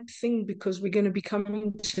type thing, because we're going to be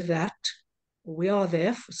coming to that. We are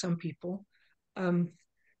there for some people.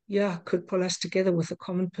 Yeah, could pull us together with a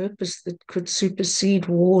common purpose that could supersede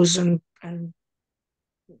wars and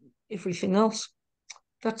everything else.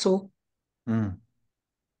 That's all. Mm.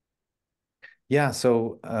 Yeah,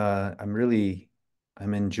 so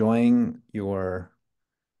I'm enjoying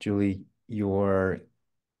Julie, your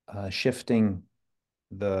shifting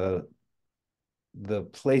the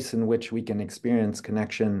place in which we can experience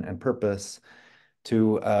connection and purpose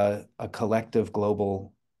to a collective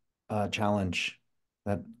global challenge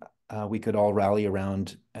that we could all rally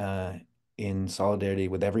around in solidarity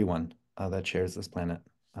with everyone that shares this planet.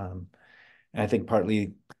 And I think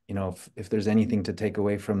partly, if there's anything to take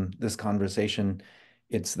away from this conversation,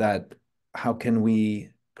 it's that how can we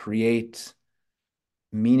create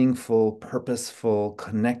meaningful, purposeful,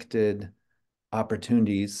 connected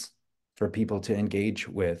opportunities for people to engage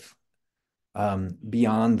with,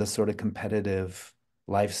 beyond the sort of competitive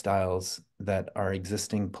lifestyles that our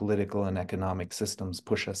existing political and economic systems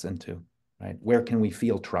push us into, right? Where can we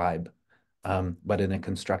feel tribe, but in a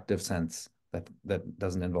constructive sense that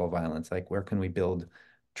doesn't involve violence? Like, where can we build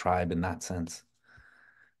tribe in that sense?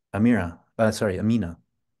 Amina.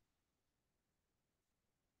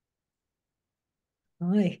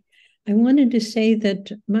 Hi. I wanted to say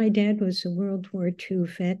that my dad was a World War II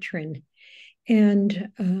veteran, and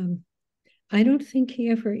I don't think he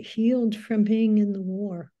ever healed from being in the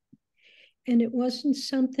war. And it wasn't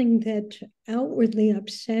something that outwardly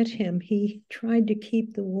upset him. He tried to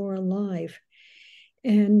keep the war alive.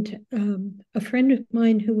 And a friend of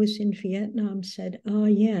mine who was in Vietnam said, "Ah,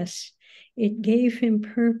 yes, it gave him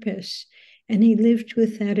purpose. And he lived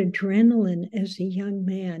with that adrenaline as a young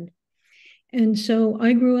man." And so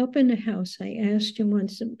I grew up in a house. I asked him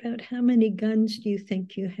once, about how many guns do you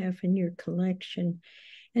think you have in your collection?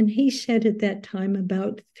 And he said at that time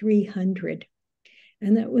about 300.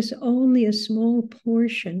 And that was only a small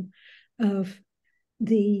portion of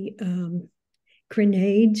the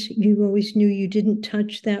grenades. You always knew you didn't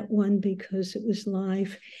touch that one because it was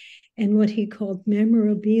live. And what he called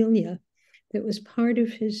memorabilia, that was part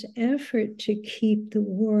of his effort to keep the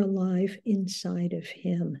war alive inside of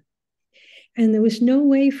him. And there was no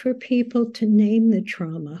way for people to name the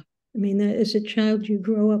trauma. I mean, as a child, you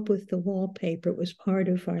grow up with the wallpaper. It was part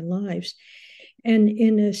of our lives. And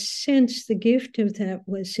in a sense, the gift of that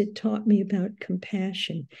was it taught me about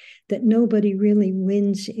compassion, that nobody really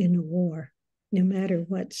wins in a war, no matter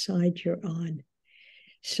what side you're on.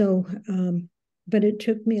 So, but it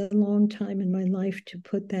took me a long time in my life to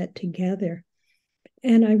put that together.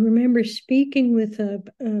 And I remember speaking with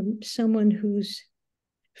someone whose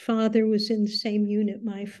father was in the same unit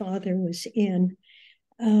my father was in.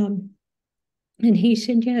 And he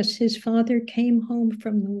said, yes, his father came home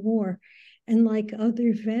from the war. And like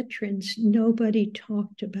other veterans, nobody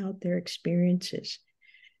talked about their experiences.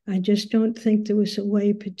 I just don't think there was a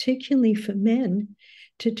way, particularly for men,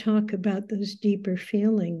 to talk about those deeper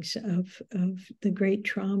feelings of the great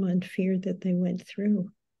trauma and fear that they went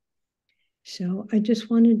through. So I just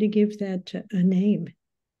wanted to give that a name.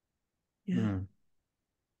 Yeah. Mm.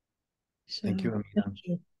 So, Thank you, Amina. thank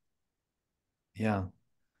you. Yeah.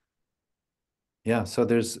 Yeah, so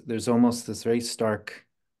there's almost this very stark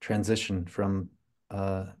transition from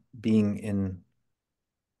being in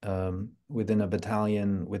within a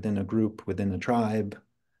battalion, within a group, within a tribe,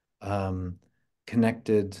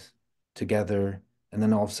 connected together, and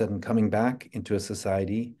then all of a sudden coming back into a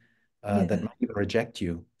society that might even reject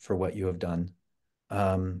you for what you have done,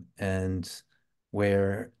 and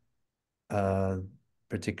where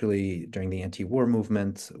particularly during the anti-war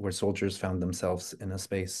movement, where soldiers found themselves in a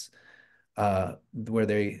space where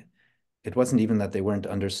it wasn't even that they weren't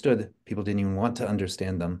understood, people didn't even want to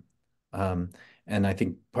understand them. And I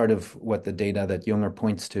think part of what the data that Junger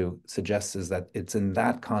points to suggests is that it's in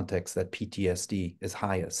that context that PTSD is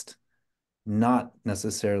highest, not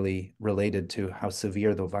necessarily related to how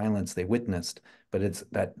severe the violence they witnessed, but it's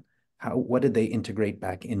that what did they integrate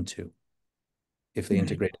back into, if they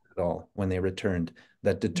integrated at all when they returned,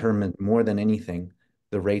 that determined more than anything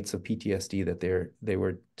the rates of PTSD that they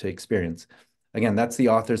were to experience. Again, that's the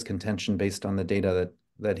author's contention based on the data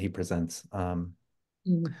that he presents. All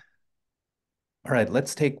right,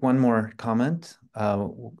 let's take one more comment.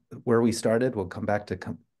 Where we started, we'll come back to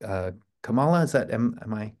Kamala. Is that,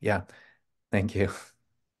 am I? Yeah, thank you.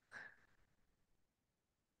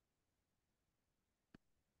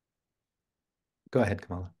 Go ahead,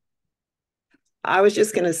 Kamala. I was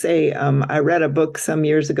just going to say, I read a book some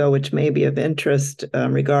years ago, which may be of interest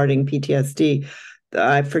regarding PTSD.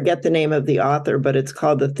 I forget the name of the author, but it's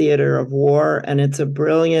called The Theater of War. And it's a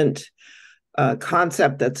brilliant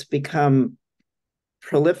concept that's become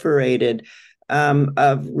proliferated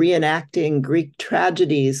of reenacting Greek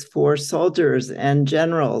tragedies for soldiers and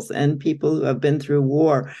generals and people who have been through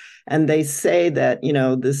war. And they say that, you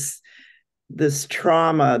know, this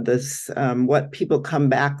trauma, this what people come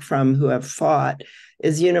back from who have fought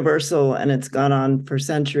is universal, and it's gone on for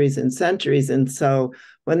centuries and centuries. And so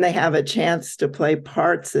when they have a chance to play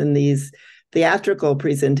parts in these theatrical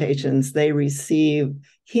presentations, they receive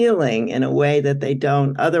healing in a way that they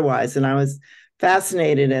don't otherwise. And I was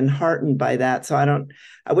fascinated and heartened by that. So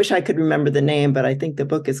I wish I could remember the name, but I think the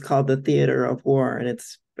book is called The Theater of War, and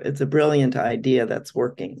it's a brilliant idea that's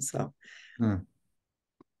working. So.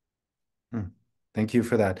 Thank you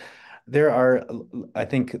for that. There are, I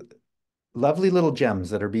think, lovely little gems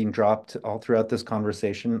that are being dropped all throughout this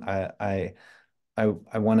conversation. I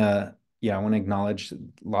want to, I want to acknowledge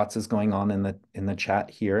lots is going on in the chat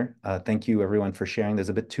here. Thank you everyone for sharing. There's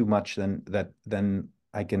a bit too much than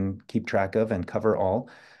I can keep track of and cover all.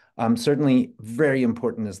 Certainly very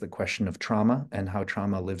important is the question of trauma and how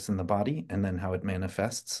trauma lives in the body and then how it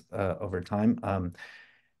manifests over time.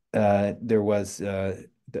 There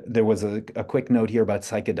was a quick note here about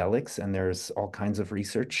psychedelics, and there's all kinds of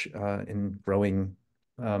research in growing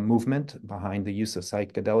movement behind the use of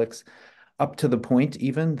psychedelics, up to the point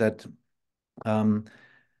even that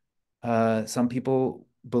some people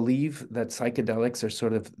believe that psychedelics are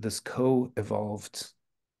sort of this co-evolved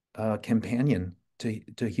companion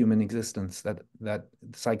to human existence, that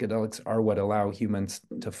psychedelics are what allow humans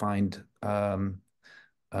to find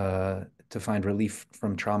relief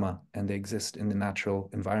from trauma, and they exist in the natural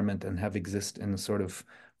environment and have exist in a sort of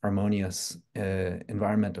harmonious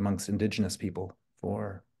environment amongst indigenous people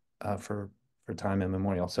for time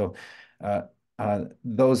immemorial. So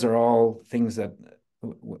those are all things that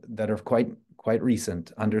are quite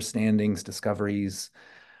recent understandings, discoveries,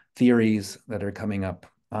 theories that are coming up.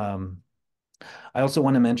 I also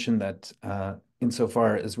want to mention that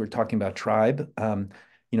insofar as we're talking about tribe,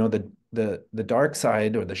 you know, the dark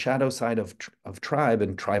side or the shadow side of tribe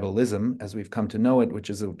and tribalism, as we've come to know it, which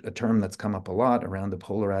is a term that's come up a lot around the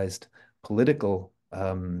polarized political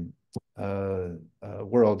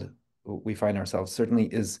world we find ourselves, certainly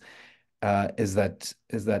is that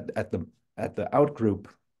at the outgroup,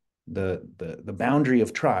 the boundary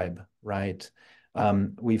of tribe, right?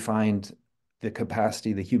 We find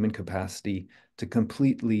the human capacity to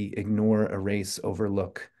completely ignore, erase,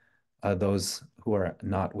 overlook those who are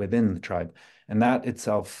not within the tribe. And that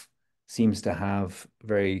itself seems to have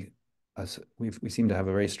we seem to have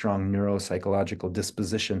a very strong neuropsychological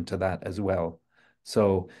disposition to that as well.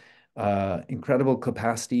 So incredible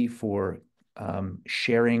capacity for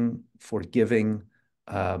sharing, for giving,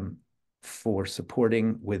 for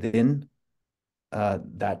supporting within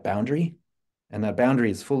that boundary. And that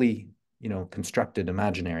boundary is fully, you know, constructed,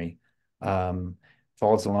 imaginary,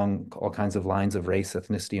 falls along all kinds of lines of race,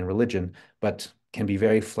 ethnicity, and religion, but can be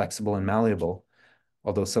very flexible and malleable.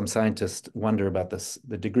 Although some scientists wonder about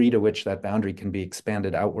the degree to which that boundary can be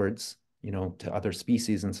expanded outwards, you know, to other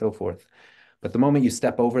species and so forth. But the moment you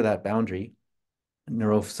step over that boundary,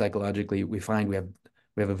 neuropsychologically, we find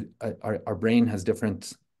our brain has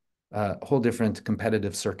whole different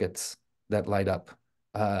competitive circuits that light up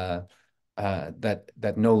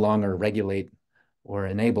that no longer regulate or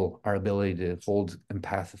enable our ability to hold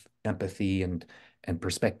empathy and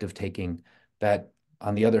perspective taking, that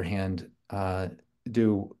on the other hand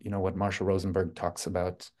do, you know, what Marshall Rosenberg talks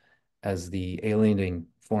about as the alienating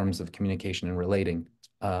forms of communication and relating,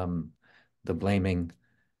 the blaming,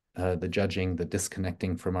 the judging, the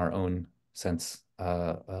disconnecting from our own sense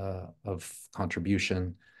of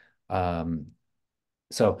contribution.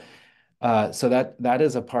 So that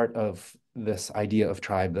is a part of this idea of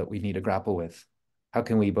tribe that we need to grapple with. How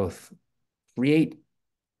can we both create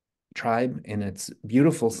tribe in its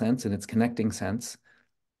beautiful sense, in its connecting sense,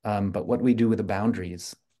 but what we do with the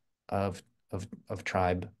boundaries of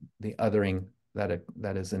tribe, the othering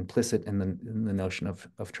that is implicit in the notion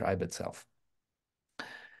of tribe itself.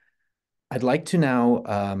 I'd like to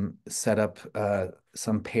now set up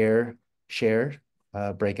some pair share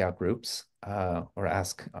breakout groups, or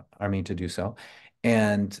ask Armin to do so.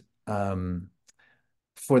 And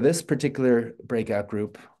for this particular breakout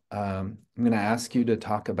group, I'm going to ask you to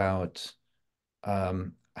talk about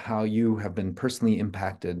how you have been personally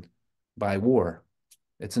impacted by war.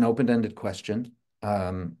 It's an open-ended question,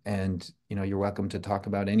 and you know, you're welcome to talk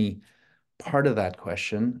about any part of that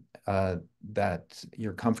question that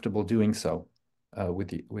you're comfortable doing so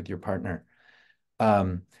with your partner.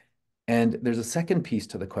 And there's a second piece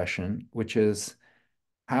to the question, which is,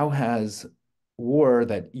 how has war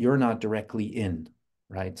that you're not directly in,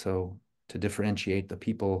 right? So to differentiate the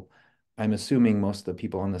people, I'm assuming most of the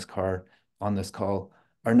people on this call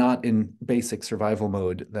are not in basic survival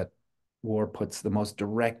mode that war puts the most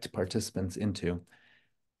direct participants into.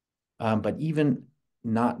 But even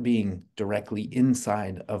not being directly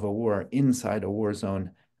inside a war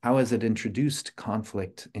zone, how has it introduced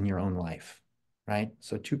conflict in your own life, right?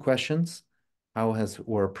 So 2 questions. How has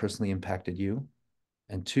war personally impacted you?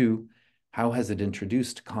 And 2, how has it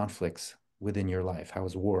introduced conflicts within your life? How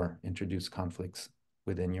has war introduced conflicts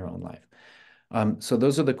within your own life? So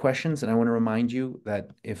those are the questions. And I want to remind you that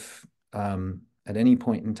if at any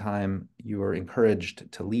point in time you are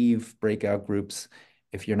encouraged to leave breakout groups,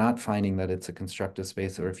 if you're not finding that it's a constructive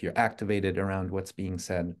space, or if you're activated around what's being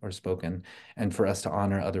said or spoken, and for us to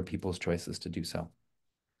honor other people's choices to do so.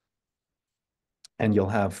 And you'll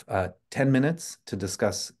have 10 minutes to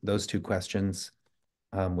discuss those 2 questions,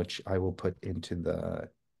 which I will put into the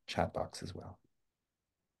chat box as well.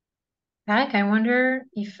 Tarek, I wonder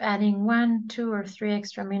if adding 1, 2, or 3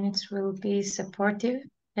 extra minutes will be supportive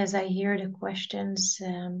as I hear the questions.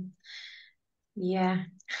 Yeah,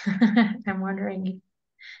 I'm wondering if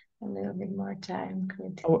a little bit more time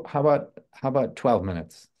could. Oh, how about 12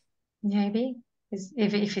 minutes? Maybe,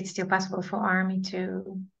 if it's still possible for Army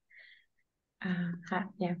to.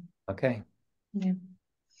 Yeah. Okay. Yeah.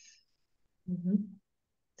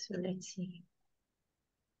 So let's see.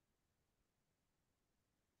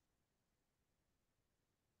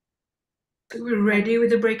 We're ready with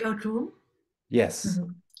the breakout room? Yes,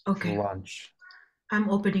 Okay. for launch. I'm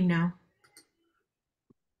opening now.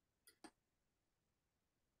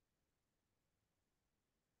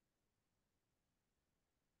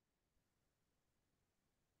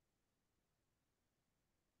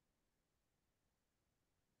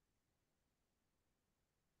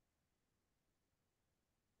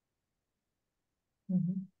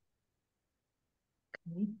 Okay.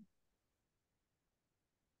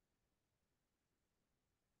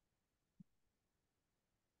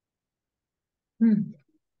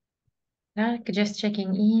 Tarek, just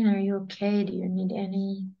checking in. Are you okay? Do you need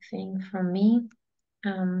anything from me?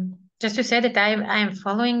 Just to say that I'm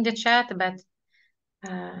following the chat, but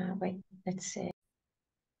wait, let's see.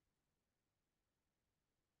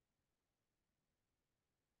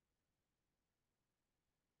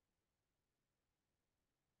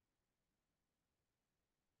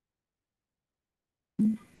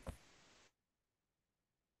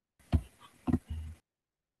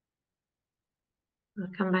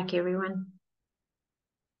 Welcome back, everyone.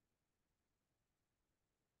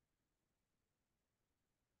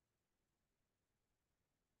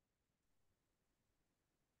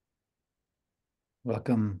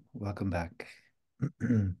 Welcome back.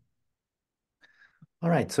 All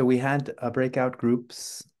right, so we had breakout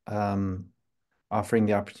groups offering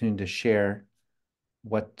the opportunity to share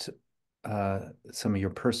what some of your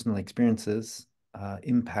personal experiences,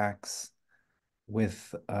 impacts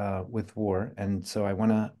with war, and so I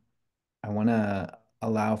wanna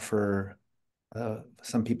allow for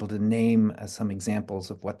some people to name as some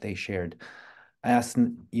examples of what they shared. I asked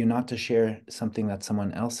you not to share something that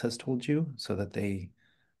someone else has told you, so that they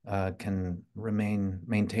can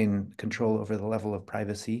maintain control over the level of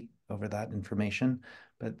privacy over that information,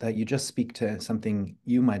 but that you just speak to something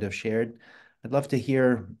you might have shared. I'd love to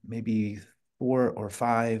hear maybe 4 or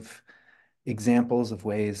 5 examples of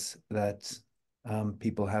ways that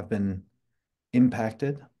people have been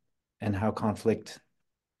impacted and how conflict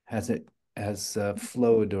has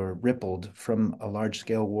flowed or rippled from a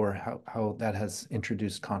large-scale war, how that has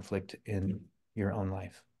introduced conflict in your own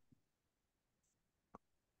life.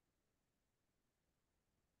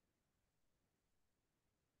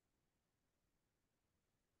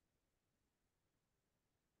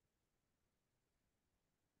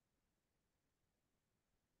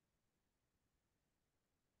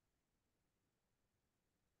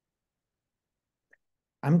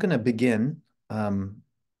 I'm going to begin, and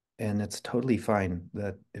it's totally fine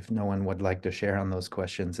that if no one would like to share on those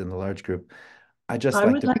questions in the large group. I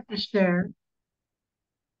would like to share.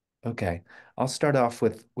 Okay, I'll start off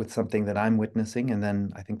with something that I'm witnessing, and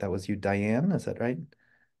then I think that was you, Diane, is that right?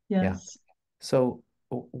 Yes. Yeah. So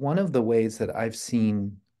one of the ways that I've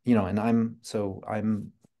seen, and I'm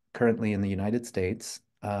currently in the United States,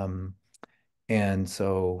 and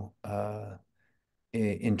so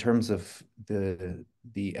in terms of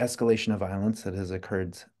the escalation of violence that has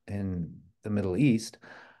occurred in the Middle East,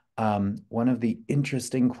 one of the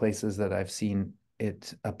interesting places that I've seen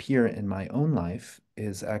it appear in my own life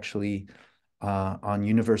is actually on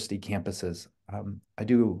university campuses. I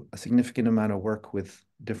do a significant amount of work with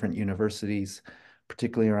different universities,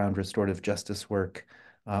 particularly around restorative justice work,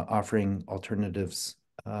 offering alternatives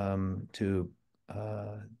to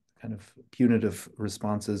kind of punitive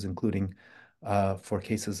responses, including for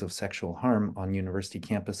cases of sexual harm on university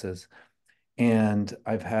campuses. And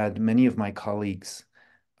I've had many of my colleagues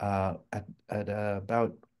at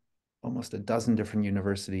about almost a dozen different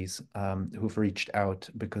universities who've reached out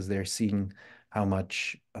because they're seeing how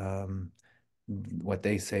much what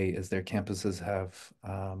they say is their campuses have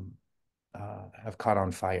caught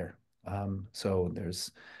on fire. So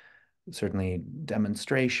there's certainly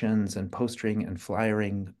demonstrations and postering and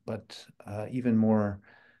flyering, but even more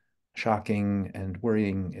shocking and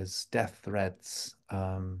worrying is death threats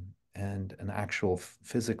and an actual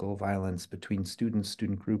physical violence between students,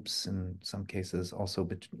 student groups, in some cases also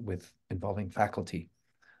with involving faculty.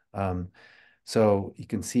 So you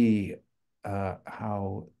can see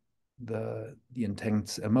how the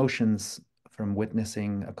intense emotions from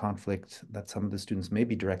witnessing a conflict that some of the students may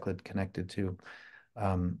be directly connected to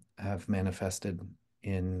have manifested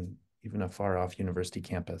in even a far off university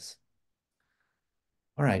campus.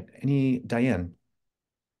 All right, Diane?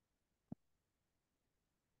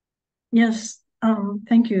 Yes,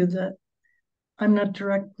 thank you. That I'm not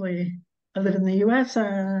directly, I live in the US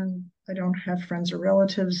and I don't have friends or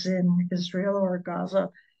relatives in Israel or Gaza,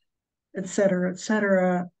 et cetera, et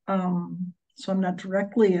cetera. So I'm not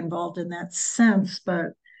directly involved in that sense, but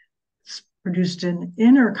it's produced an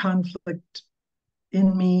inner conflict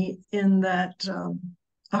in me in that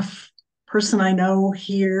person I know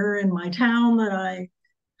here in my town that I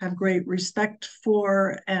have great respect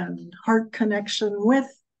for and heart connection with,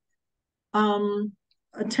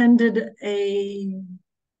 attended a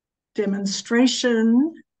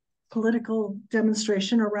demonstration, political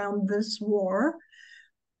demonstration around this war.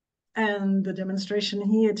 And the demonstration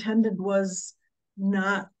he attended was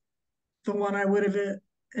not the one I would have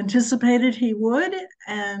anticipated he would,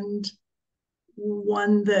 and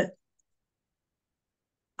one that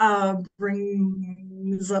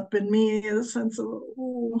brings up in me a sense of,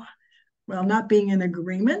 well, not being in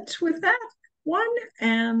agreement with that one.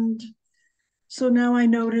 And so now I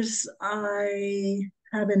notice I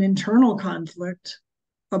have an internal conflict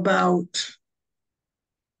about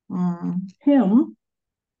him,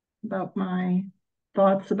 about my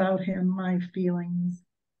thoughts about him, my feelings,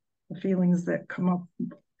 the feelings that come up.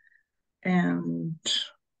 And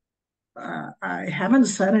I haven't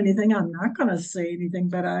said anything. I'm not going to say anything,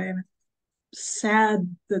 but I'm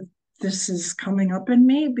sad that this is coming up in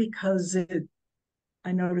me because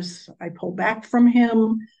I notice I pull back from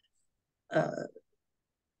him, a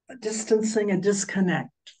distancing, a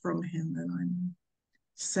disconnect from him, and I'm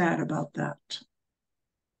sad about that.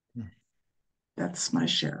 That's my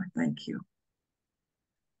share. Thank you.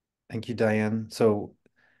 Thank you, Diane. So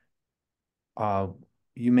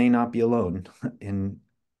you may not be alone in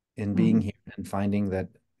being here and finding that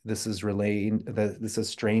this is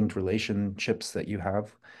strained relationships that you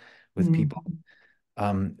have with people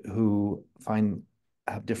who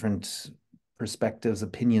have different perspectives,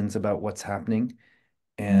 opinions about what's happening.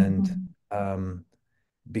 And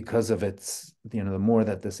because of its, the more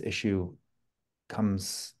that this issue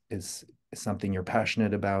is something you're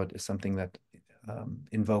passionate about, is something that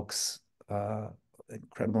invokes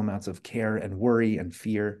incredible amounts of care and worry and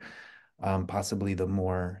fear, possibly the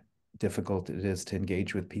more difficult it is to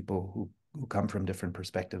engage with people who come from different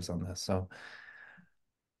perspectives on this. So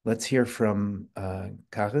let's hear from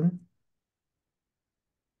Karen.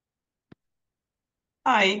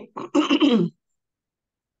 Hi.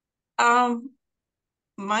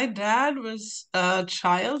 My dad was a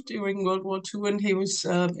child during World War II, and he was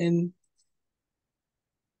in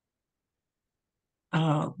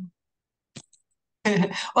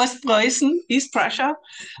Ostpreußen, East Prussia,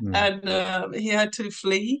 and he had to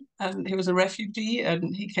flee, and he was a refugee,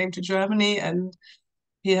 and he came to Germany, and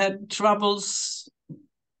he had troubles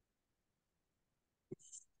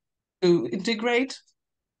to integrate.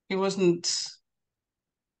 He wasn't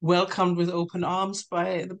welcomed with open arms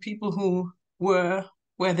by the people who were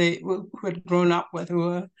who had grown up where they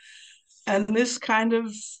were. And this kind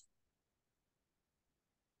of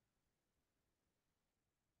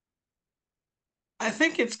I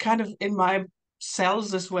think it's kind of in my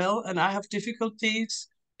cells as well, and I have difficulties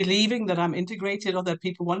believing that I'm integrated or that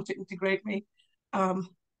people want to integrate me. And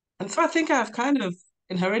so I think I've kind of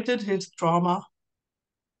inherited his trauma.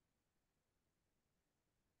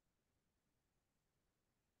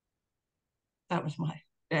 That was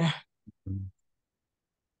yeah.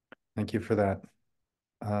 Thank you for that.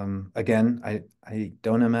 Again, I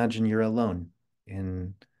don't imagine you're alone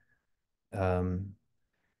in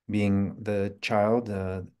being the child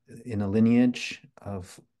in a lineage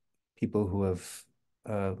of people who have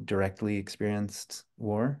directly experienced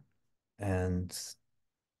war, and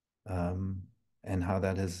how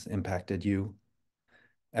that has impacted you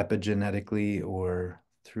epigenetically or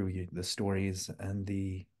through the stories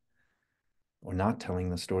and or not telling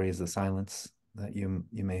the stories, the silence that you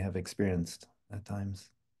may have experienced at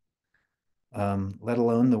times. Let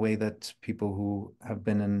alone the way that people who have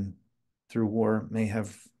been through war may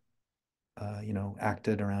have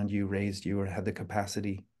acted around you, raised you, or had the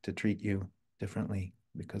capacity to treat you differently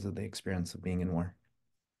because of the experience of being in war.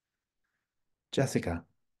 Jessica.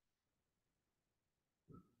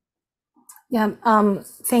 Yeah,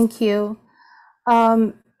 thank you.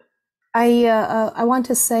 I want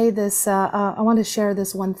to say this. I want to share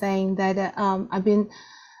this one thing that I've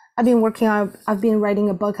been working on. I've been writing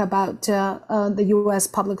a book about the U.S.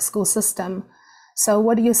 public school system. So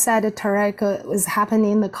what you said, Tarek, is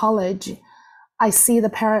happening in the college. I see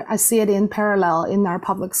it in parallel in our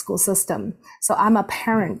public school system. So I'm a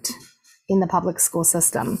parent in the public school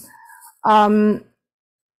system. I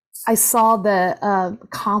saw the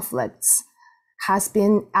conflicts has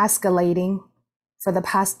been escalating for the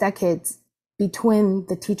past decades between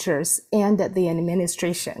the teachers and the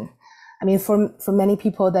administration. I mean, for many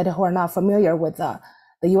people who are not familiar with the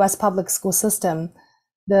U.S. public school system,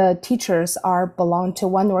 the teachers belong to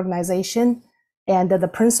one organization, and the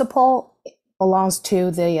principal belongs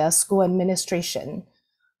to the school administration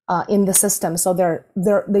in the system. So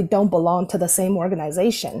they don't belong to the same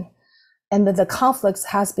organization. and the conflicts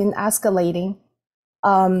has been escalating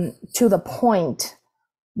to the point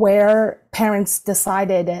where parents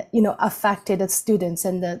decided, affected students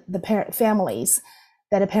and the parent families,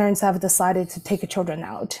 that the parents have decided to take children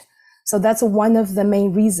out. So that's one of the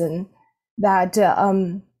main reasons that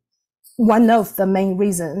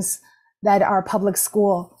our public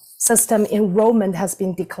school system enrollment has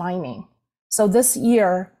been declining. So this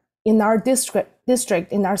year in our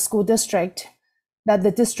in our school district, that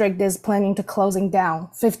the district is planning to closing down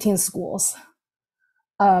 15 schools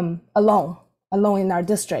alone in our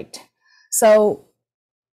district. So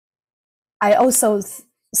I also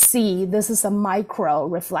see this is a micro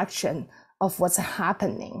reflection of what's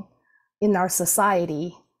happening in our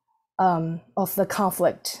society, of the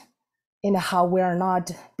conflict, and how we are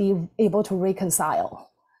not be able to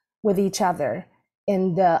reconcile with each other,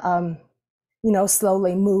 and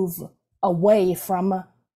slowly move away from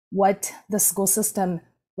what the school system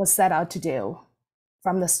was set out to do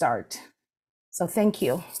from the start. So thank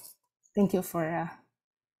you for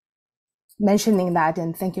mentioning that,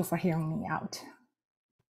 and thank you for hearing me out.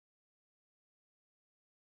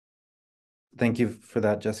 Thank you for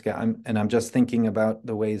that, Jessica. I'm just thinking about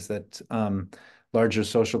the ways that larger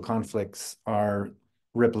social conflicts are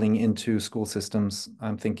rippling into school systems.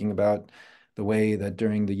 I'm thinking about the way that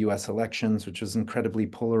during the US elections, which was incredibly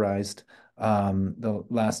polarized, the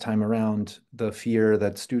last time around, the fear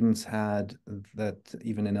that students had, that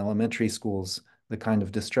even in elementary schools, the kind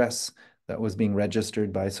of distress that was being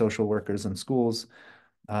registered by social workers in schools.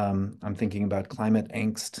 I'm thinking about climate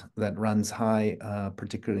angst that runs high,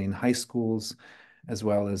 particularly in high schools, as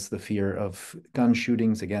well as the fear of gun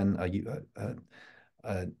shootings. Again,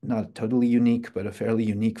 not totally unique, but a fairly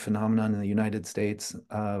unique phenomenon in the United States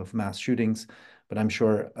of mass shootings. But I'm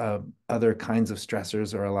sure other kinds of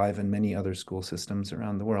stressors are alive in many other school systems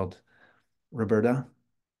around the world. Roberta?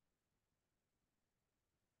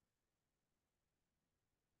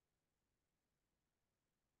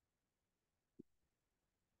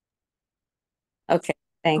 Okay,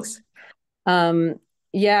 thanks.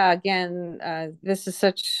 Yeah, again, this is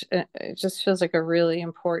it just feels like a really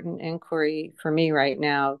important inquiry for me right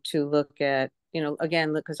now to look at,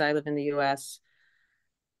 again, because I live in the US,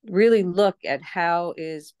 really look at how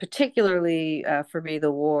is particularly for me,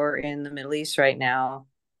 the war in the Middle East right now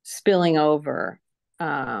spilling over.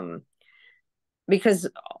 Because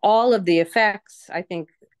all of the effects, I think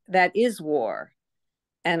that is war.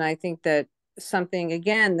 And I think that something,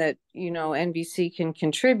 again, that NVC can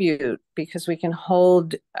contribute, because we can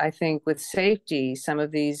hold, I think, with safety some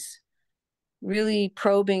of these really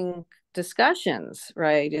probing discussions,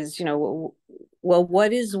 right? Is, well,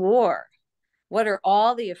 what is war? What are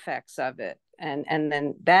all the effects of it? And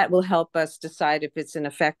then that will help us decide if it's an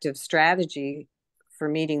effective strategy for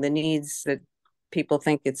meeting the needs that people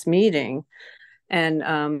think it's meeting.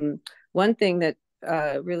 And one thing that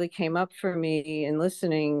really came up for me in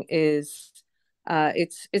listening is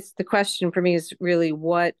it's the question for me is really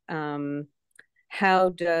how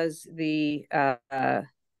does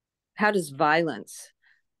violence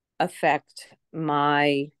affect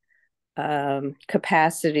my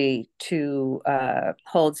capacity to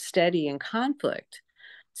hold steady in conflict?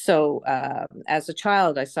 So as a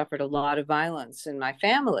child, I suffered a lot of violence in my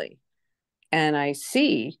family, and I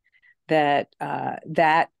see that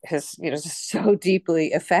that has so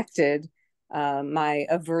deeply affected my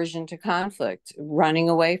aversion to conflict, running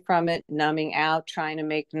away from it, numbing out, trying to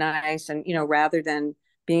make nice, and rather than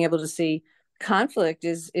being able to see conflict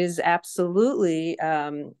is absolutely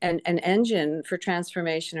an engine for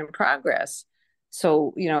transformation and progress.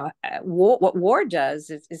 So what war does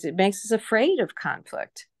is it makes us afraid of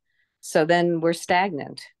conflict. So then we're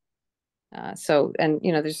stagnant. And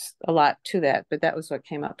there's a lot to that, but that was what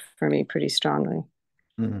came up for me pretty strongly.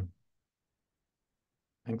 Mm-hmm.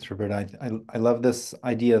 Thanks, Roberta. I love this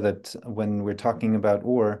idea that when we're talking about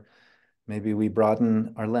war, maybe we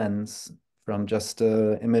broaden our lens from just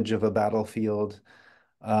an image of a battlefield.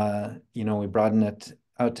 We broaden it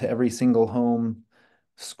out to every single home,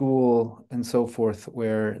 school, and so forth,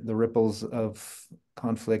 where the ripples of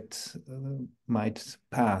conflict might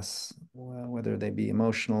pass, whether they be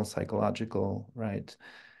emotional, psychological, right?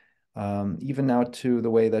 Even out to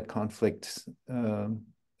the way that conflict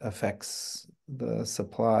affects the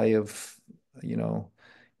supply of,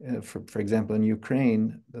 for example, in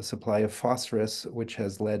Ukraine, the supply of phosphorus, which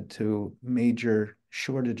has led to major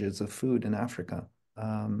shortages of food in Africa,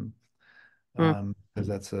 because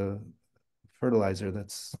that's a fertilizer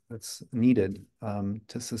that's needed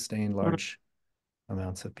to sustain large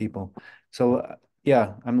amounts of people. So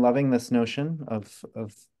yeah, I'm loving this notion of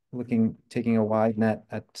taking a wide net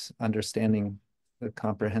at understanding the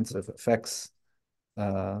comprehensive effects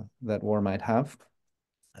that war might have.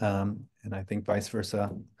 And I think vice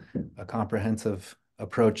versa, a comprehensive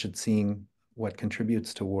approach at seeing what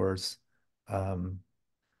contributes to wars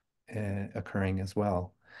occurring as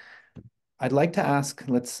well. I'd like to ask,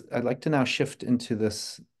 I'd like to now shift into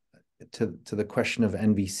this, to the question of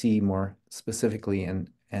NVC more specifically.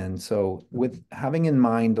 And so with having in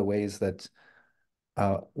mind the ways that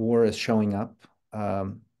war is showing up,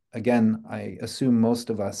 again, I assume most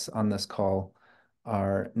of us on this call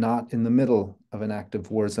are not in the middle of an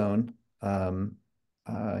active war zone. You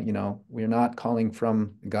know, we're not calling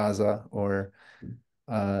from Gaza or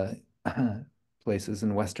places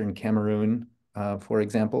in Western Cameroon, for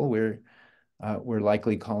example. We're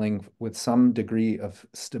likely calling with some degree of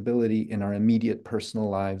stability in our immediate personal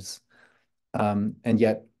lives. And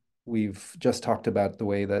yet we've just talked about the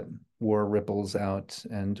way that war ripples out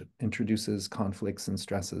and introduces conflicts and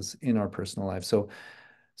stresses in our personal lives.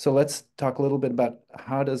 So let's talk a little bit about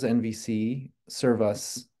how does NVC serve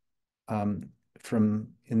us from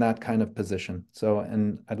in that kind of position. So,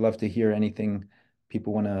 and I'd love to hear anything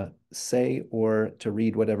people want to say or to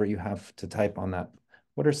read whatever you have to type on that.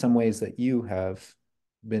 What are some ways that you have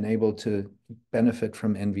been able to benefit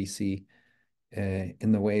from NVC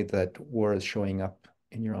in the way that war is showing up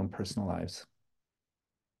in your own personal lives?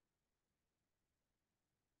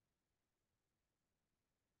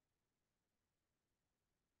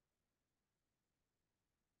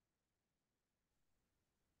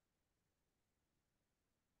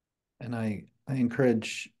 And I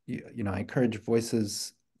encourage, I encourage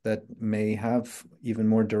voices that may have even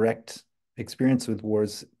more direct experience with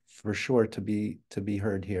wars for sure to be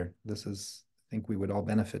heard here. This is, I think we would all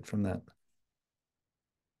benefit from that.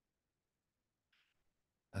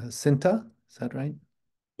 Sinta, is that right?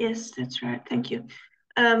 Yes, that's right. Thank you.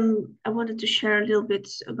 I wanted to share a little bit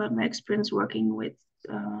about my experience working with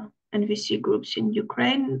NVC groups in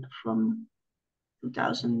Ukraine from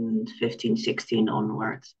 2015-16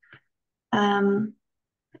 onwards.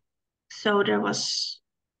 So there was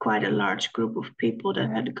quite a large group of people that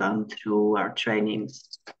had gone through our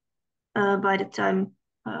trainings by the time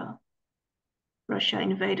Russia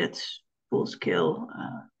invaded full scale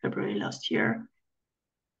February last year.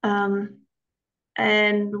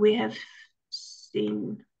 And we have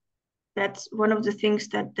seen that one of the things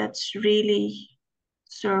that's really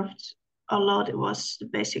served a lot, it was the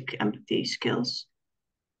basic empathy skills.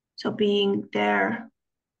 So being there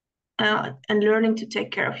and learning to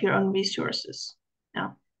take care of your own resources.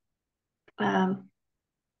 Now,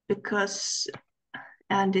 because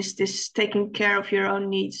and this taking care of your own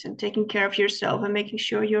needs and taking care of yourself and making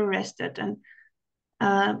sure you're rested, and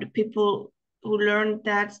the people who learned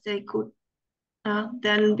that, they could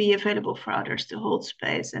then be available for others to hold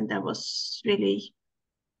space. And that was really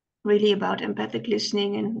about empathic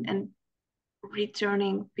listening and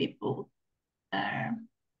returning people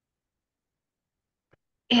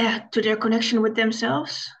to their connection with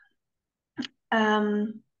themselves.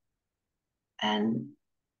 And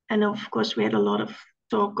of course we had a lot of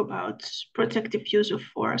talk about protective use of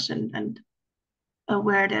force and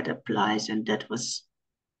where that applies, and that was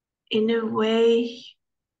in a way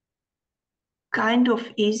kind of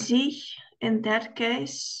easy in that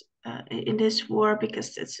case, in this war,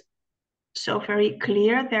 because it's so very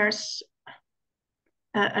clear. There's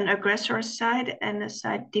an aggressor side and a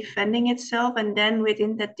side defending itself, and then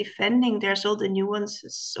within that defending there's all the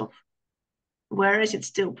nuances of where is it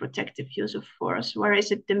still protective use of force, where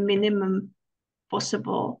is it the minimum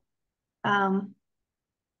possible, and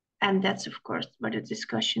that's of course where the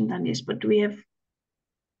discussion then is. But we have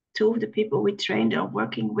two of the people we trained are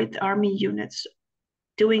working with army units,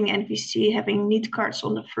 doing NVC, having need cards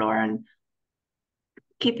on the floor and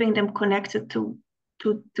keeping them connected to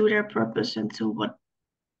their purpose and to what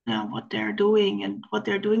they're doing and what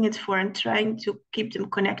they're doing it for, and trying to keep them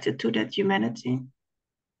connected to that humanity.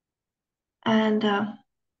 And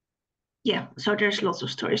so there's lots of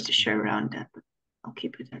stories to share around that, but I'll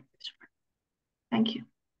keep it at this one. Thank you.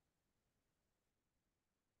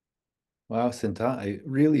 Wow, Sinta, I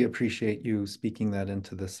really appreciate you speaking that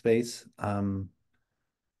into the space.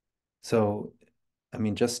 So, I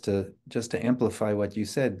mean, just to amplify what you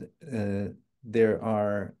said, there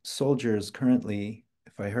are soldiers currently,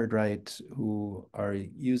 if I heard right, who are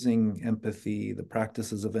using empathy, the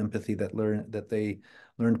practices of empathy that they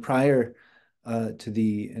learned prior to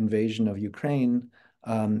the invasion of Ukraine,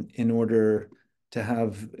 in order to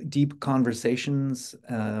have deep conversations,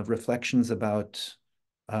 reflections about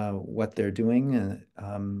what they're doing,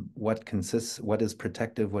 what is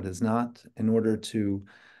protective, what is not, in order to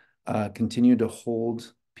continue to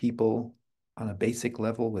hold people on a basic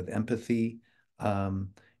level with empathy,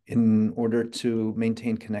 in order to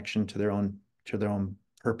maintain connection to their own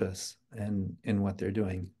purpose and in what they're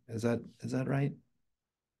doing. Is that right?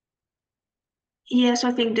 Yes,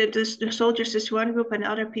 I think that the soldiers is one group, and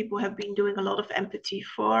other people have been doing a lot of empathy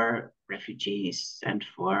for refugees and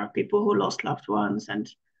for people who lost loved ones. And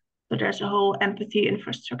so there's a whole empathy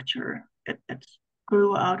infrastructure that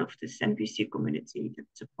grew out of this NVC community that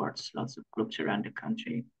supports lots of groups around the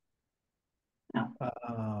country. Yeah.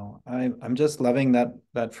 Oh, I'm just loving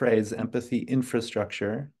that phrase, empathy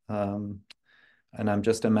infrastructure. And I'm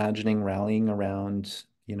just imagining rallying around,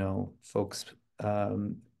 folks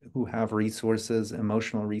who have resources,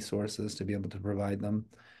 emotional resources to be able to provide them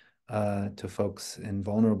to folks in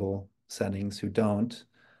vulnerable settings who don't.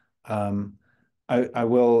 I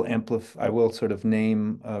will sort of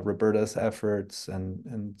name Roberta's efforts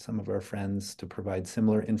and some of our friends to provide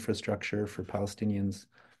similar infrastructure for Palestinians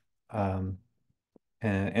and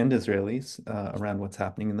Israelis around what's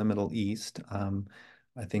happening in the Middle East.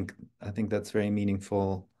 I think that's very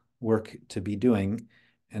meaningful work to be doing,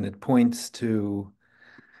 and it points to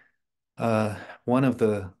one of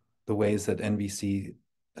the ways that NVC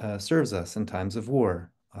serves us in times of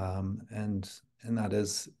war, and that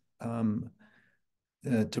is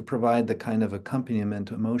to provide the kind of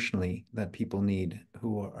accompaniment emotionally that people need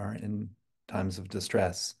who are in times of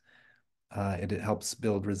distress. It helps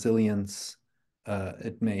build resilience.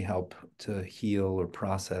 It may help to heal or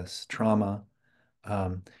process trauma.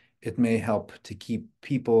 It may help to keep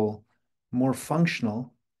people more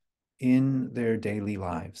functional in their daily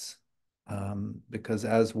lives. Because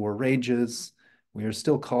as war rages, we are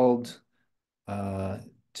still called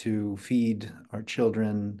to feed our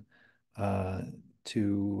children,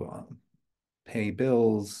 to pay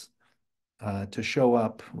bills, to show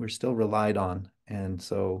up. We're still relied on. And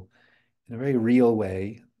so in a very real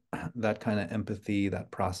way, that kind of empathy,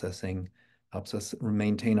 that processing helps us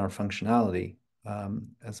maintain our functionality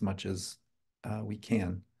as much as we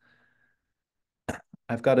can.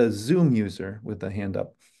 I've got a Zoom user with a hand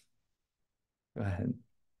up. Go ahead.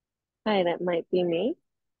 Hi, that might be me.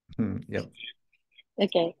 Yep.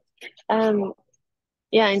 Okay.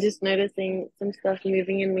 Yeah, I'm just noticing some stuff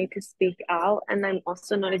moving in me to speak out, and I'm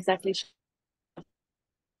also not exactly sure if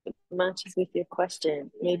it matches with your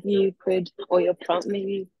question. Maybe you could, or your prompt,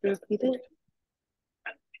 maybe repeat it.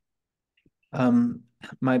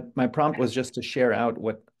 My prompt was just to share out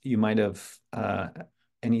what you might have,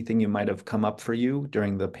 anything you might have come up for you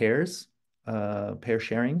during the pair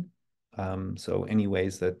sharing. So any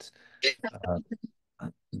ways that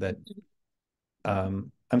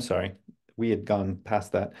I'm sorry, we had gone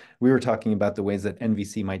past that. We were talking about the ways that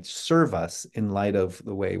NVC might serve us in light of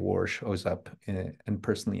the way war shows up and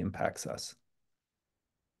personally impacts us.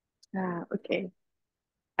 Okay.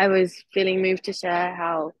 I was feeling moved to share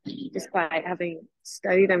how, despite having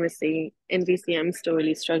studied MSc, NVC, I'm still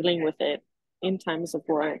really struggling with it in times of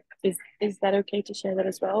war. Is that okay to share that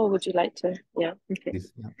as well, or would you like to? Yeah. Okay.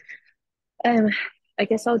 Please, yeah. I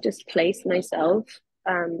guess I'll just place myself.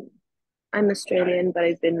 I'm Australian, but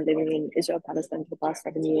I've been living in Israel, Palestine for the past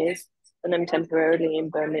 7 years, and I'm temporarily in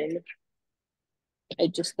Berlin. I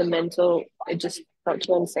just felt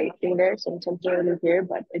too unsafe being there, so I'm temporarily here,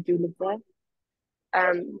 but I do live there.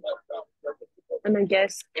 And I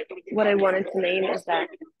guess what I wanted to name is that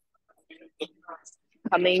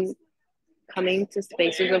coming to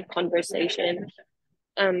spaces of conversation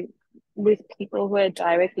with people who are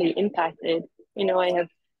directly impacted. I have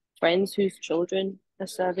friends whose children are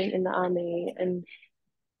serving in the army, and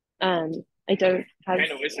I don't have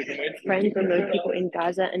friends or know people in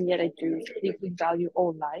Gaza, and yet I do deeply value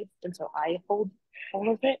all life, and so I hold all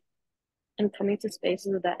of it. And coming to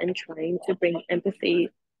spaces of that and trying to bring empathy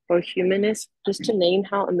or humanness, just to name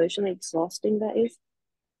how emotionally exhausting that is,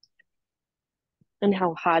 and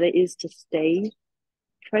how hard it is to stay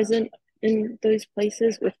present in those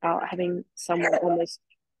places without having someone almost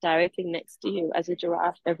directly next to you as a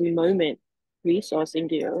giraffe every moment, resourcing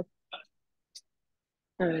you.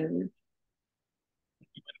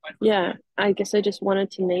 Yeah, I guess I just wanted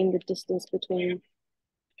to name the distance between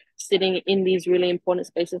sitting in these really important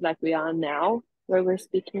spaces like we are now, where we're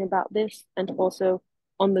speaking about this, and also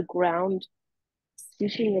on the ground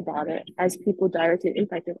speaking about it as people directly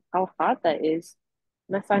impacted, how hard that is.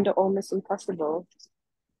 And I find it almost impossible.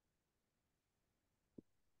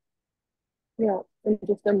 Yeah, and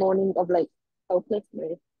just a morning of like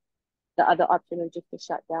helplessness. The other option is just to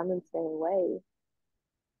shut down and stay away.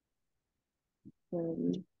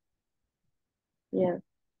 Yeah,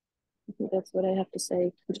 I think that's what I have to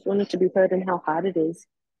say. I just wanted to be heard and how hard it is.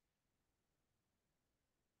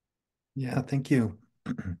 Yeah, thank you.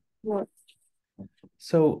 Yeah.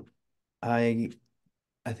 So I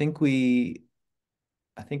think we're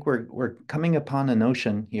coming upon a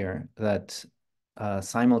notion here that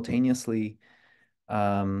simultaneously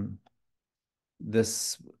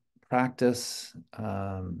this practice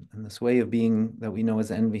and this way of being that we know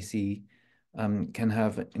as NVC can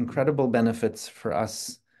have incredible benefits for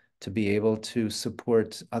us to be able to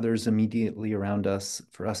support others immediately around us,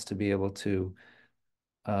 for us to be able to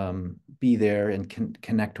be there and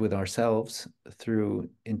connect with ourselves through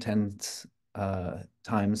intense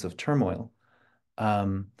times of turmoil.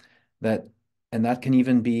 That can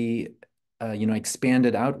even be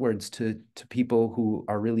expanded outwards to people who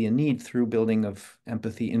are really in need through building of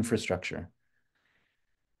empathy infrastructure.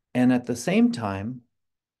 And at the same time,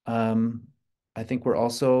 I think we're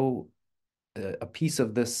also a piece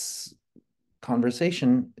of this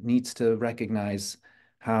conversation needs to recognize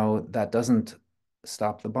how that doesn't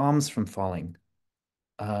stop the bombs from falling.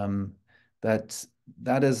 That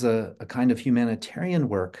is a kind of humanitarian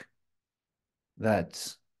work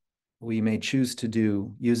that we may choose to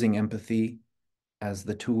do using empathy as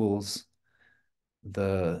the tools,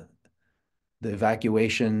 the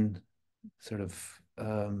evacuation, sort of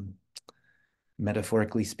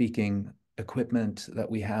metaphorically speaking, equipment that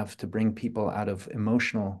we have to bring people out of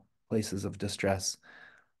emotional places of distress.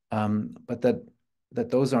 But that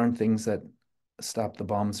those aren't things that stop the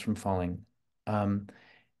bombs from falling.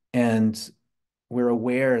 And we're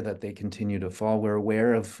aware that they continue to fall. We're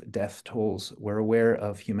aware of death tolls. We're aware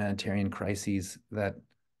of humanitarian crises that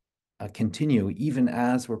continue even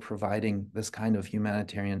as we're providing this kind of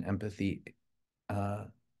humanitarian empathy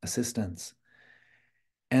assistance.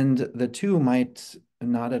 And the two might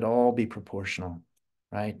not at all be proportional,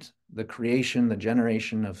 right? The creation, the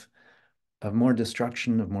generation of more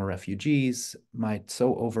destruction, of more refugees might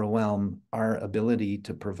so overwhelm our ability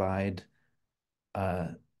to provide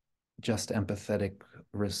just empathetic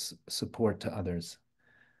support to others.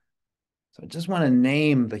 So I just want to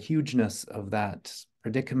name the hugeness of that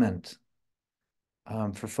predicament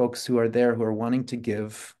for folks who are there, who are wanting to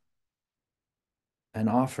give and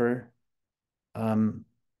offer,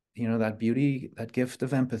 that beauty, that gift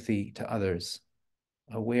of empathy to others,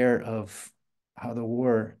 aware of how the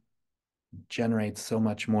war generates so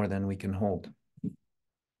much more than we can hold.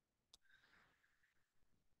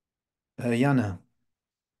 Jana.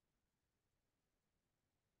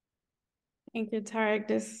 Thank you, Tarek.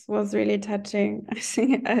 This was really touching. I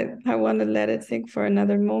think I want to let it sink for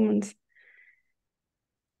another moment.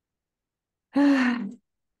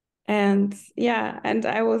 And yeah, and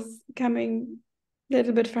I was coming a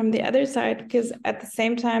little bit from the other side, because at the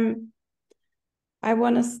same time, I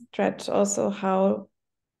want to stretch also how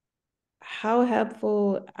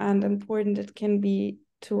helpful and important it can be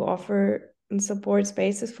to offer and support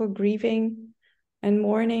spaces for grieving and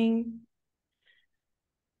mourning.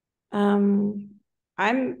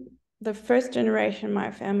 I'm the first generation in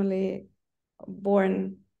my family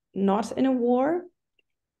born not in a war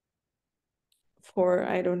for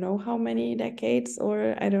I don't know how many decades,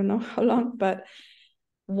 or I don't know how long, but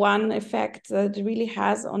one effect that really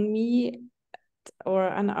has on me or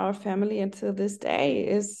on our family until this day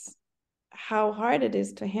is how hard it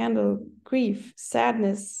is to handle grief,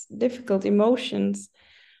 sadness, difficult emotions,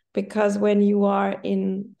 because when you are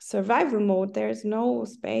in survival mode, there's no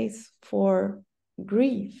space for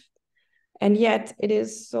grief. And yet it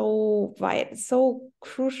is so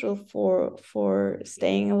crucial for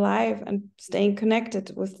staying alive and staying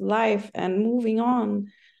connected with life and moving on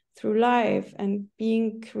through life and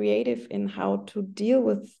being creative in how to deal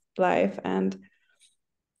with life and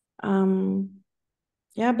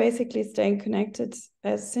basically staying connected,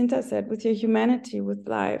 as Cinta said, with your humanity, with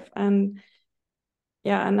life. And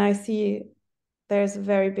I see there's a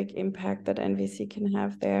very big impact that NVC can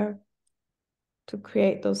have there to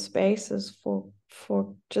create those spaces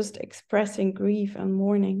for just expressing grief and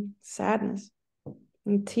mourning, sadness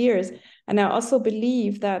and tears. And I also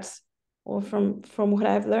believe that, or from what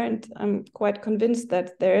I've learned, I'm quite convinced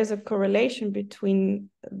that there is a correlation between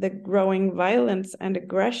the growing violence and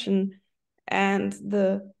aggression and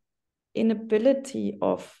the inability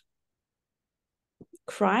of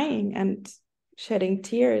crying and shedding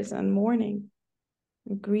tears and mourning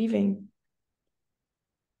and grieving.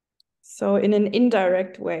 So in an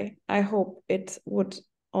indirect way, I hope it would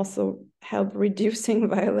also help reducing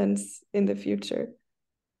violence in the future.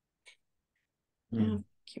 Yeah,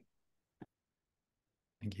 thank you.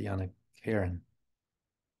 Thank you, Jana. Karen.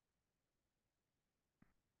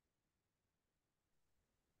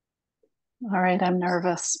 All right, I'm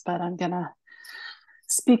nervous, but I'm gonna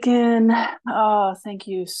speak in. Oh, thank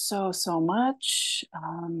you so much.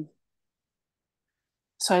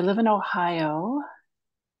 So I live in Ohio,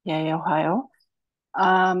 Yay, Ohio.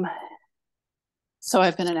 So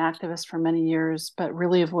I've been an activist for many years, but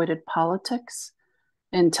really avoided politics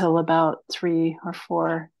until about 3 or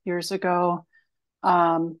 4 years ago.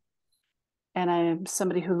 And I am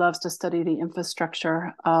somebody who loves to study the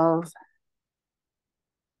infrastructure of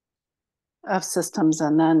systems.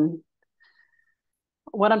 And then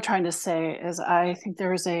what I'm trying to say is I think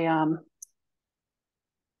there is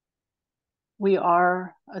we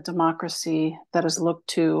are a democracy that is looked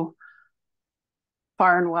to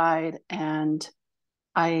far and wide. And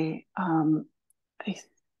I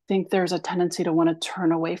think there's a tendency to want to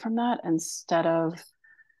turn away from that instead of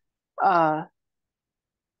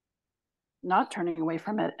not turning away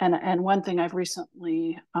from it. And one thing I've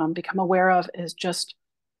recently become aware of is just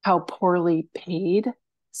how poorly paid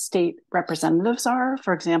state representatives are.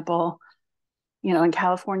 For example, in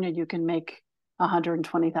California, you can make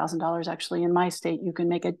 $120,000. Actually, in my state, you can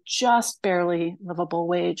make a just barely livable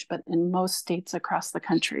wage, but in most states across the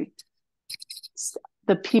country,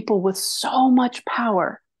 the people with so much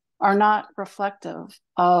power are not reflective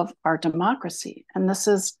of our democracy. And this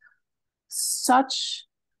is such,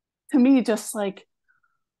 to me, just like,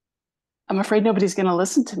 I'm afraid nobody's going to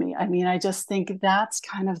listen to me. I mean, I just think that's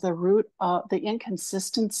kind of the root of the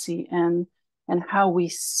inconsistency and how we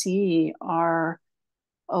see our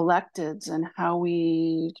electeds and how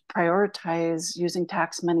we prioritize using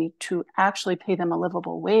tax money to actually pay them a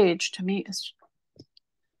livable wage. To me,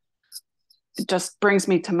 it just brings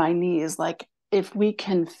me to my knees. Like, if we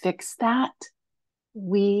can fix that,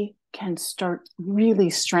 we can start really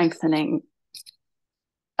strengthening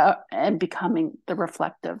and becoming the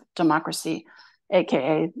reflective democracy,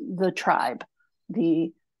 aka the tribe.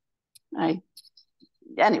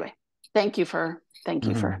 Anyway, thank you for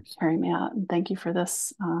hearing me out, and thank you for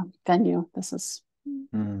this venue. This is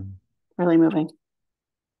really moving.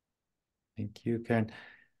 Thank you, Karen.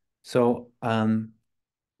 So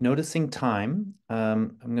noticing time,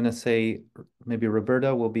 I'm going to say maybe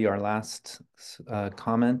Roberta will be our last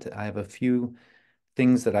comment. I have a few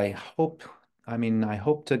things that I hope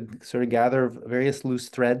to sort of gather various loose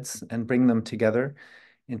threads and bring them together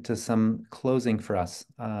into some closing for us.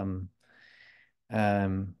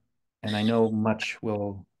 And I know much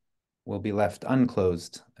will be left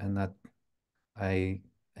unclosed, and that I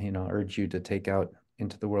urge you to take out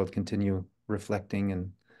into the world, continue reflecting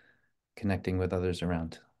and connecting with others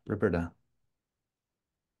around. Roberta.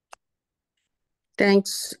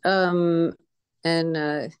 Thanks.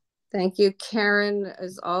 Thank you, Karen,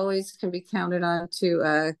 as always, can be counted on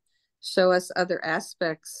to show us other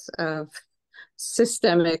aspects of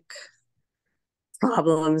systemic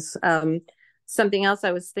problems. Something else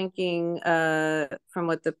I was thinking from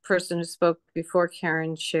what the person who spoke before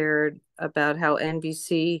Karen shared about how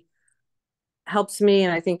NVC helps me,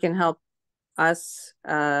 and I think can help us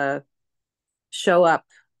show up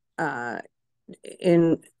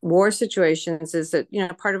in war situations, is that,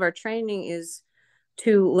 part of our training is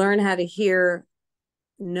to learn how to hear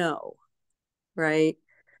no, right?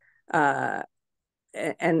 And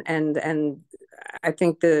I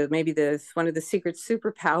think maybe one of the secret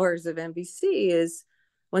superpowers of NVC is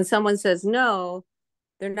when someone says no,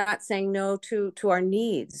 they're not saying no to our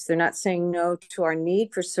needs. They're not saying no to our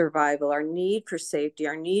need for survival, our need for safety,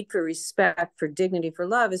 our need for respect, for dignity, for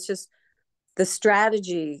love. It's just the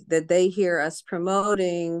strategy that they hear us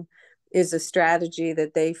promoting is a strategy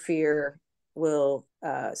that they fear will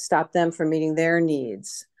stop them from meeting their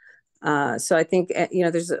needs. So I think,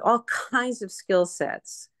 there's all kinds of skill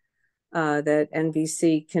sets that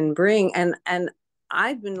NVC can bring. And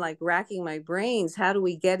I've been like racking my brains. How do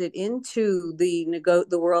we get it into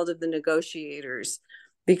the world of the negotiators?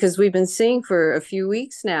 Because we've been seeing for a few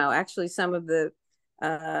weeks now, actually, some of the,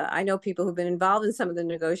 I know people who've been involved in some of the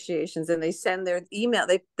negotiations, and they send their email.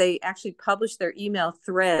 They actually publish their email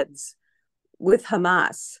threads with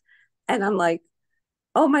Hamas. And I'm like,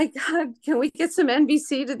 oh my God, can we get some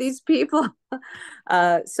NVC to these people?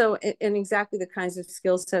 So in exactly the kinds of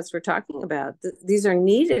skill sets we're talking about, these are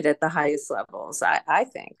needed at the highest levels, I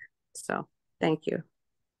think. So thank you.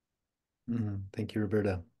 Thank you,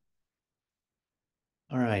 Roberta.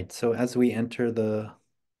 All right, so as we enter the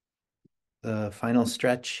final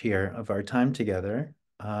stretch here of our time together,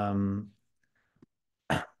 I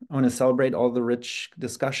want to celebrate all the rich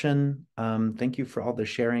discussion. Thank you for all the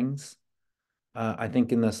sharings. I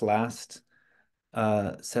think in this last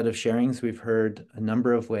set of sharings, we've heard a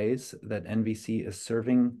number of ways that NVC is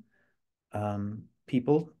serving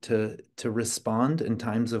people to respond in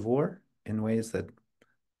times of war in ways that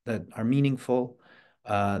are meaningful,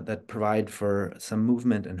 that provide for some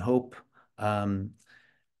movement and hope.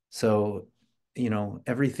 So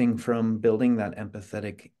everything from building that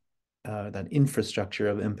empathetic, that infrastructure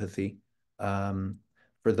of empathy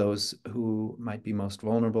for those who might be most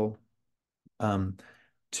vulnerable,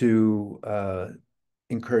 to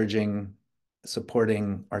encouraging,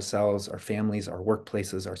 supporting ourselves, our families, our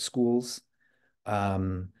workplaces, our schools,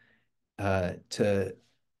 to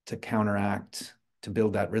counteract, to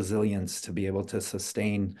build that resilience, to be able to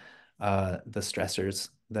sustain the stressors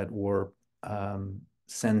that war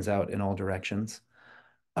sends out in all directions.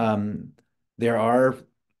 There are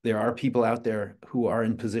people out there who are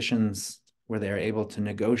in positions where they are able to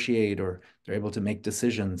negotiate or they're able to make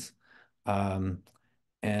decisions.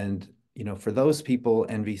 And for those people,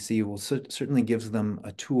 NVC will certainly gives them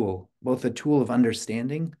a tool, both a tool of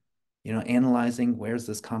understanding, analyzing where's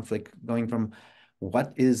this conflict going from,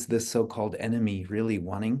 what is this so-called enemy really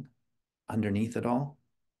wanting underneath it all,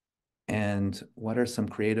 and what are some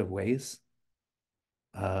creative ways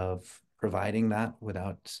of providing that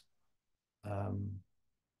without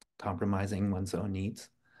compromising one's own needs.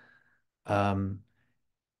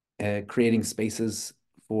 Creating spaces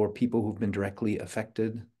for people who've been directly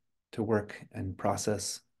affected to work and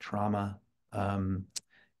process trauma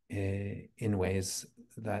in ways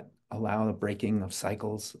that allow the breaking of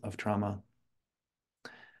cycles of trauma.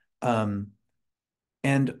 And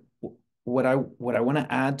what I want to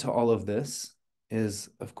add to all of this is,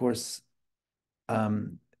 of course,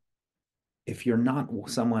 if you're not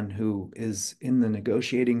someone who is in the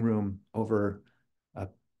negotiating room over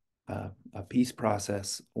a peace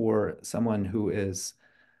process, or someone who is,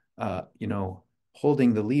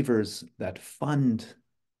 holding the levers that fund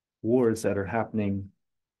wars that are happening,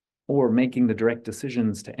 or making the direct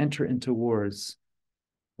decisions to enter into wars,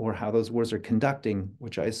 or how those wars are conducting,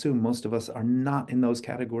 which I assume most of us are not in those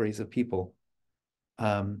categories of people.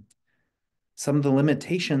 Some of the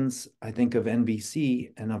limitations, I think, of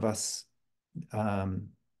NVC and of us, of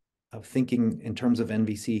thinking in terms of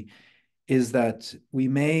NVC, is that we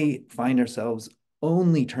may find ourselves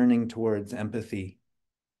only turning towards empathy,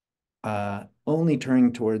 only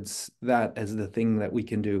turning towards that as the thing that we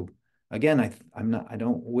can do. Again, I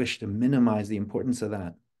don't wish to minimize the importance of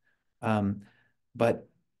that. But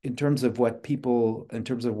in terms of what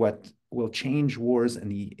will change wars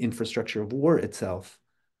and the infrastructure of war itself,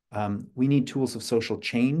 we need tools of social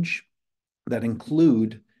change that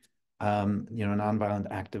include, nonviolent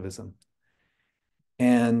activism.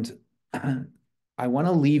 And I want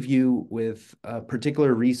to leave you with a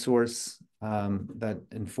particular resource that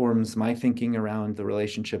informs my thinking around the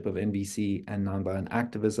relationship of NVC and nonviolent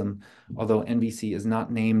activism, although NVC is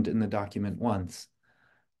not named in the document once.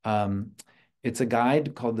 It's a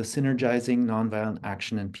guide called the Synergizing Nonviolent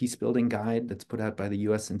Action and Peacebuilding Guide that's put out by the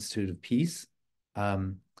U.S. Institute of Peace.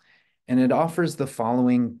 And it offers the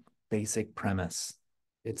following basic premise.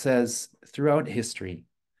 It says, throughout history,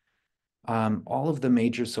 all of the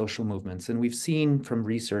major social movements, and we've seen from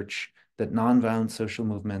research that nonviolent social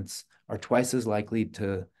movements are twice as likely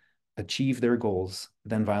to achieve their goals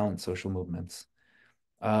than violent social movements.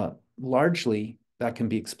 Largely, that can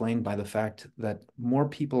be explained by the fact that more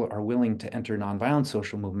people are willing to enter nonviolent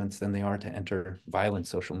social movements than they are to enter violent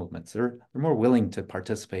social movements. They're more willing to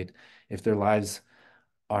participate if their lives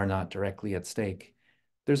are not directly at stake.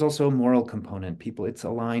 There's also a moral component. It's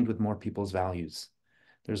aligned with more people's values.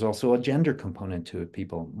 There's also a gender component to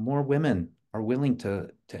it. More women are willing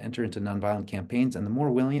to enter into nonviolent campaigns, and the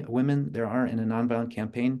more women there are in a nonviolent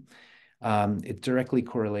campaign, it's directly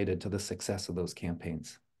correlated to the success of those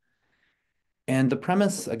campaigns. And the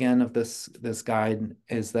premise, again, of this guide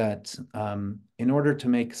is that in order to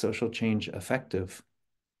make social change effective,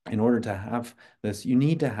 in order to have this, you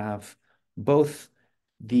need to have both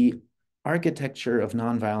the architecture of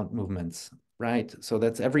nonviolent movements, right? So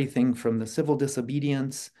that's everything from the civil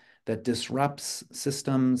disobedience that disrupts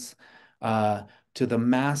systems to the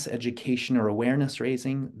mass education or awareness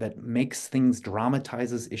raising that makes things,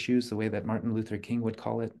 dramatizes issues the way that Martin Luther King would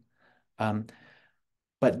call it.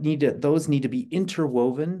 But those need to be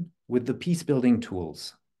interwoven with the peace building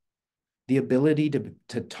tools, the ability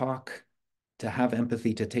to talk, to have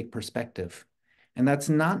empathy, to take perspective. And that's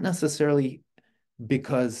not necessarily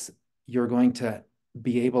because you're going to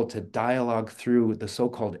be able to dialogue through the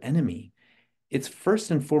so-called enemy. It's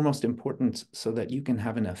first and foremost important so that you can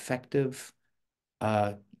have an effective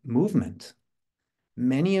movement.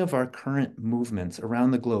 Many of our current movements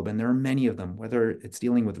around the globe, and there are many of them, whether it's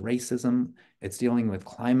dealing with racism, it's dealing with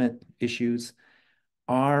climate issues,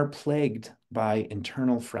 are plagued by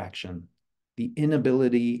internal fraction, the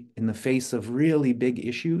inability in the face of really big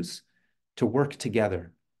issues to work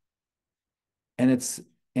together. And it's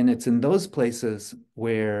And it's in those places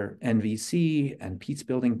where NVC and peace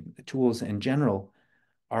building tools in general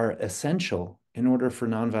are essential in order for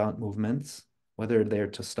nonviolent movements, whether they're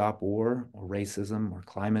to stop war or racism or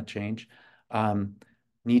climate change,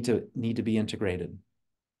 need to be integrated.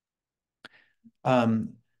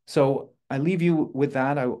 So I leave you with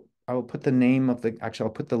that. I will put the name of the, actually,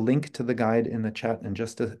 I'll put the link to the guide in the chat in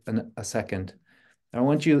just a second. I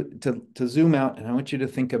want you to zoom out, and I want you to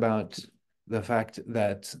think about the fact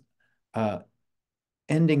that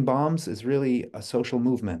ending bombs is really a social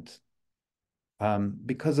movement.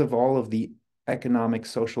 Because of all of the economic,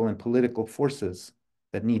 social, and political forces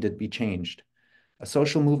that need to be changed. A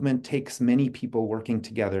social movement takes many people working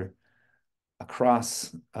together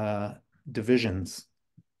across divisions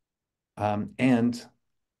and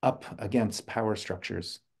up against power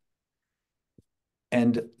structures.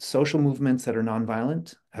 And social movements that are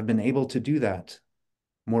nonviolent have been able to do that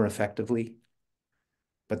more effectively,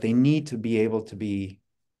 but they need to be able to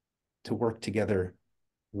work together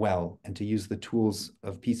well and to use the tools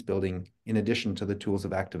of peace building in addition to the tools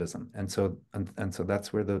of activism. And so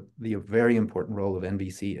that's where the very important role of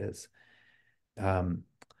NVC is.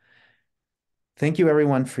 Thank you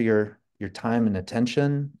everyone for your time and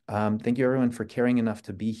attention. Thank you everyone for caring enough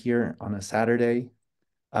to be here on a Saturday.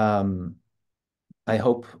 I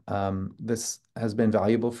hope this has been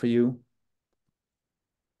valuable for you.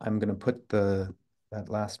 I'm going to put that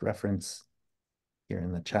last reference here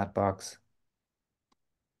in the chat box.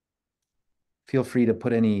 Feel free to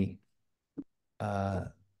put any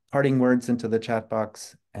parting words into the chat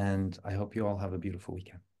box, and I hope you all have a beautiful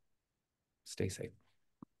weekend. Stay safe.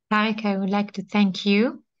 Tarek, I would like to thank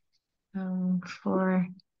you for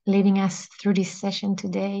leading us through this session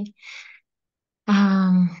today.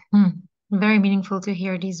 Very meaningful to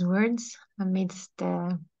hear these words amidst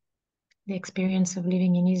the experience of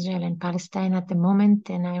living in Israel and Palestine at the moment.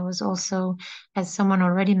 And I was also, as someone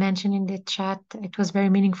already mentioned in the chat, it was very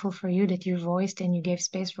meaningful for you that you voiced and you gave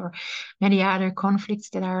space for many other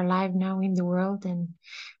conflicts that are alive now in the world and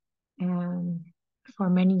for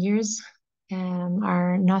many years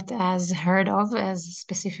are not as heard of as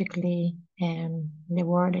specifically the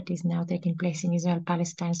war that is now taking place in Israel,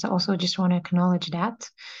 Palestine. So also just want to acknowledge that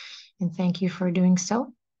and thank you for doing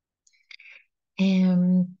so.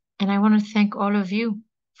 And I want to thank all of you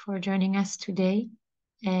for joining us today.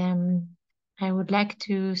 I would like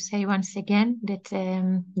to say once again that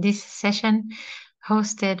this session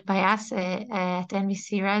hosted by us at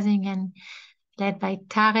NVC Rising and led by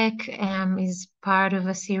Tarek is part of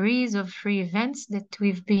a series of free events that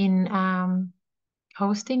we've been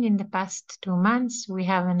hosting in the past 2 months. We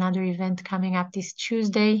have another event coming up this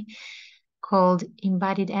Tuesday called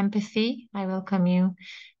Embodied Empathy. I welcome you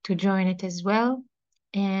to join it as well.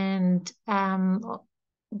 And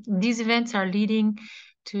these events are leading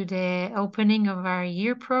to the opening of our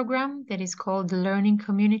year program that is called the Learning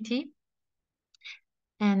Community.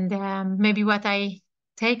 And maybe what I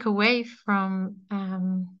take away from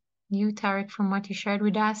you, Tarek, from what you shared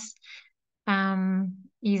with us,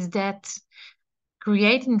 is that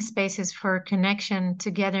creating spaces for connection,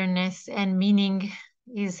 togetherness, and meaning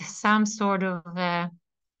is some sort of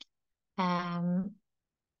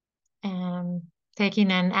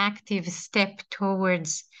taking an active step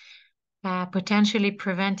towards potentially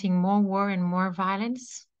preventing more war and more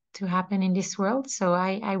violence to happen in this world. So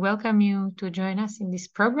I welcome you to join us in this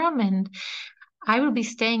program, and I will be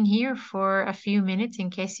staying here for a few minutes in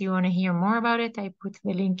case you want to hear more about it. I put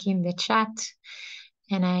the link in the chat,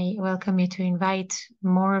 and I welcome you to invite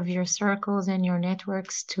more of your circles and your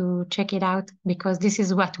networks to check it out, because this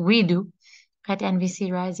is what we do at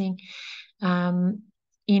NVC Rising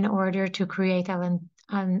in order to create an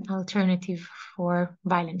alternative for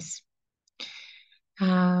violence.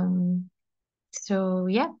 So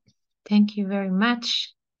yeah, thank you very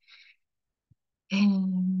much.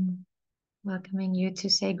 And welcoming you to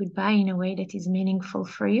say goodbye in a way that is meaningful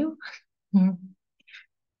for you.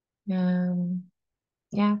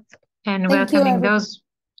 Yeah, and welcoming those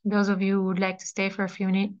of you who would like to stay for a few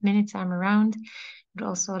minutes. I'm around. I'd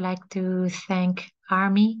also like to thank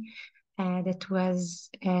Army that was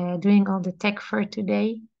doing all the tech for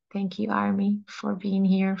today. Thank you, Army, for being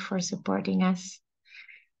here, for supporting us.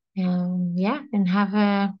 Yeah, and have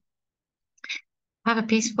a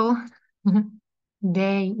peaceful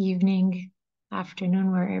day, evening,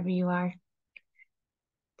 afternoon, wherever you are.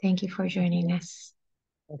 Thank you for joining us.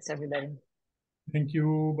 Thanks, everybody. Thank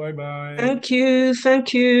you. Bye-bye. Thank you.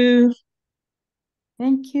 Thank you.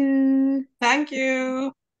 Thank you. Thank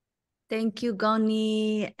you. Thank you,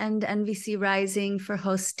 Goni and NVC Rising, for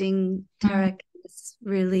hosting Tarek and this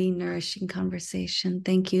really nourishing conversation.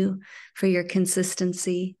 Thank you for your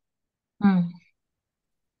consistency.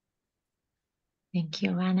 Thank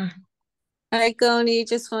you, Anna. Hi, Goni.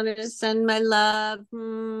 Just wanted to send my love.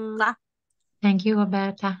 Mwah. Thank you,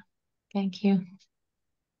 Roberta. Thank you.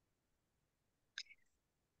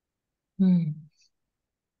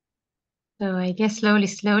 So I guess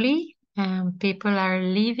slowly, people are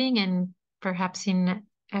leaving, and perhaps in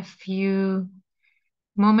a few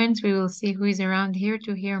moments we will see who is around here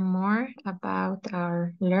to hear more about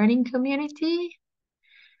our learning community.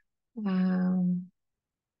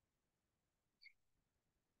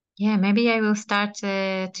 Yeah, maybe I will start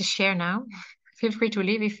to share now. Feel free to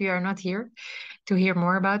leave if you are not here to hear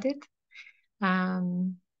more about it.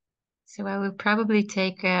 So I will probably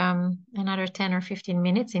take another 10 or 15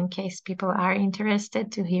 minutes in case people are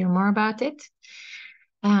interested to hear more about it.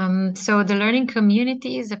 So the Learning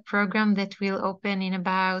Community is a program that will open in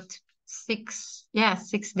about 6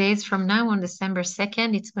 days from now on December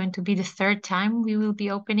 2nd. It's going to be the third time we will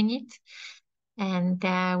be opening it. And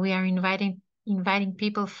we are inviting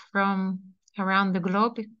people from around the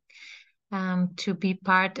globe to be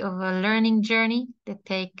part of a learning journey that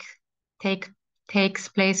takes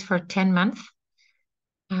place for 10 months.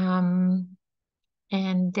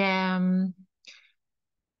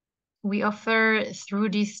 We offer through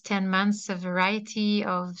these 10 months a variety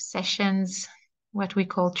of sessions, what we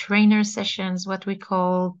call trainer sessions, what we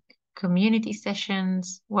call community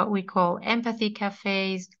sessions, what we call empathy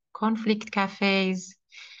cafes, conflict cafes.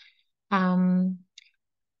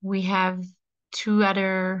 We have two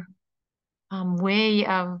other way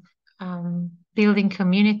of building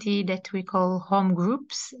community that we call home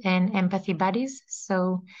groups and empathy buddies.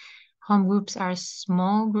 So home groups are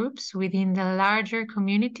small groups within the larger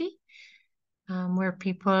community where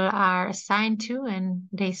people are assigned to, and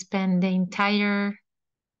they spend the entire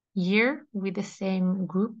year with the same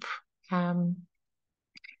group,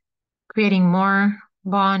 creating more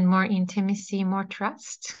bond, more intimacy, more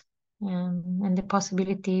trust, and the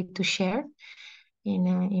possibility to share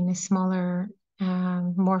in a smaller,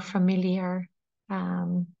 more familiar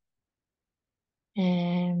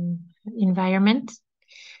environment.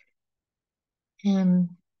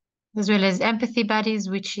 As well as empathy buddies,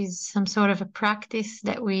 which is some sort of a practice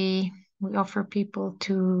that we offer people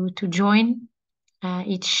to join.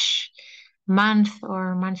 Each month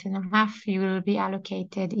or month and a half, you will be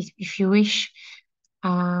allocated, if you wish,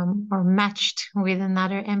 or matched with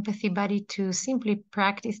another empathy buddy to simply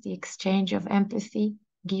practice the exchange of empathy,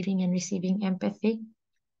 giving and receiving empathy.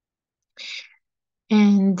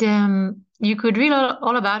 And you could read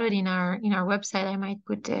all about it in our website. I might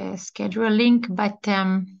put a schedule link, but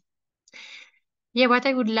yeah, what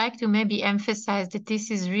I would like to maybe emphasize that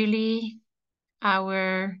this is really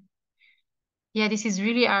our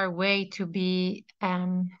way to be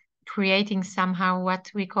creating somehow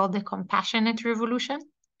what we call the compassionate revolution.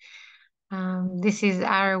 This is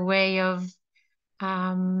our way of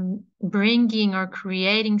bringing or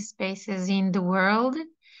creating spaces in the world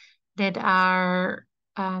that are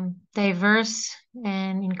diverse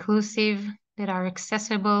and inclusive, that are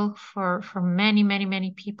accessible for many, many,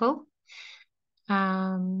 many people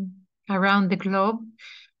around the globe.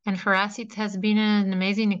 And for us, it has been an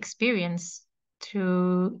amazing experience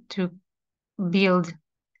to build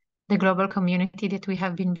the global community that we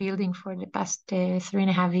have been building for the past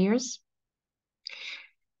 3.5 years.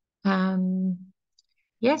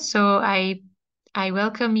 So I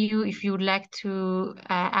welcome you if you would like to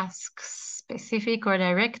ask specific or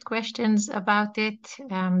direct questions about it.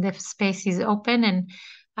 The space is open, and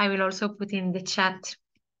I will also put in the chat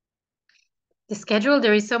the schedule.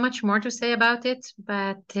 There is so much more to say about it,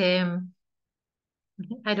 but I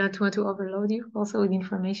don't want to overload you also with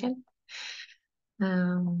information.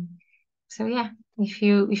 So yeah, if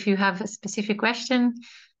you have a specific question,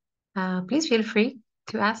 please feel free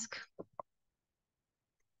to ask.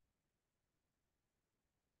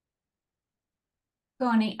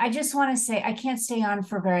 Goni, I just want to say I can't stay on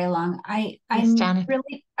for very long.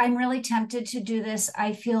 I'm really tempted to do this.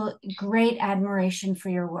 I feel great admiration for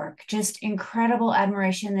your work, just incredible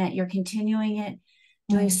admiration that you're continuing it,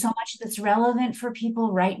 doing so much that's relevant for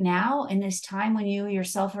people right now in this time when you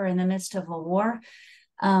yourself are in the midst of a war.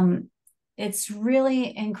 It's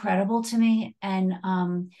really incredible to me, and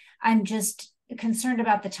I'm just concerned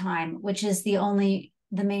about the time, which is the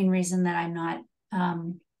main reason that I'm not.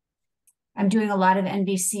 I'm doing a lot of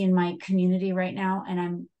NVC in my community right now,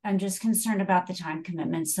 and I'm just concerned about the time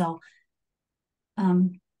commitment. So,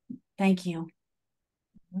 thank you.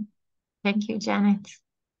 Thank you, Janet.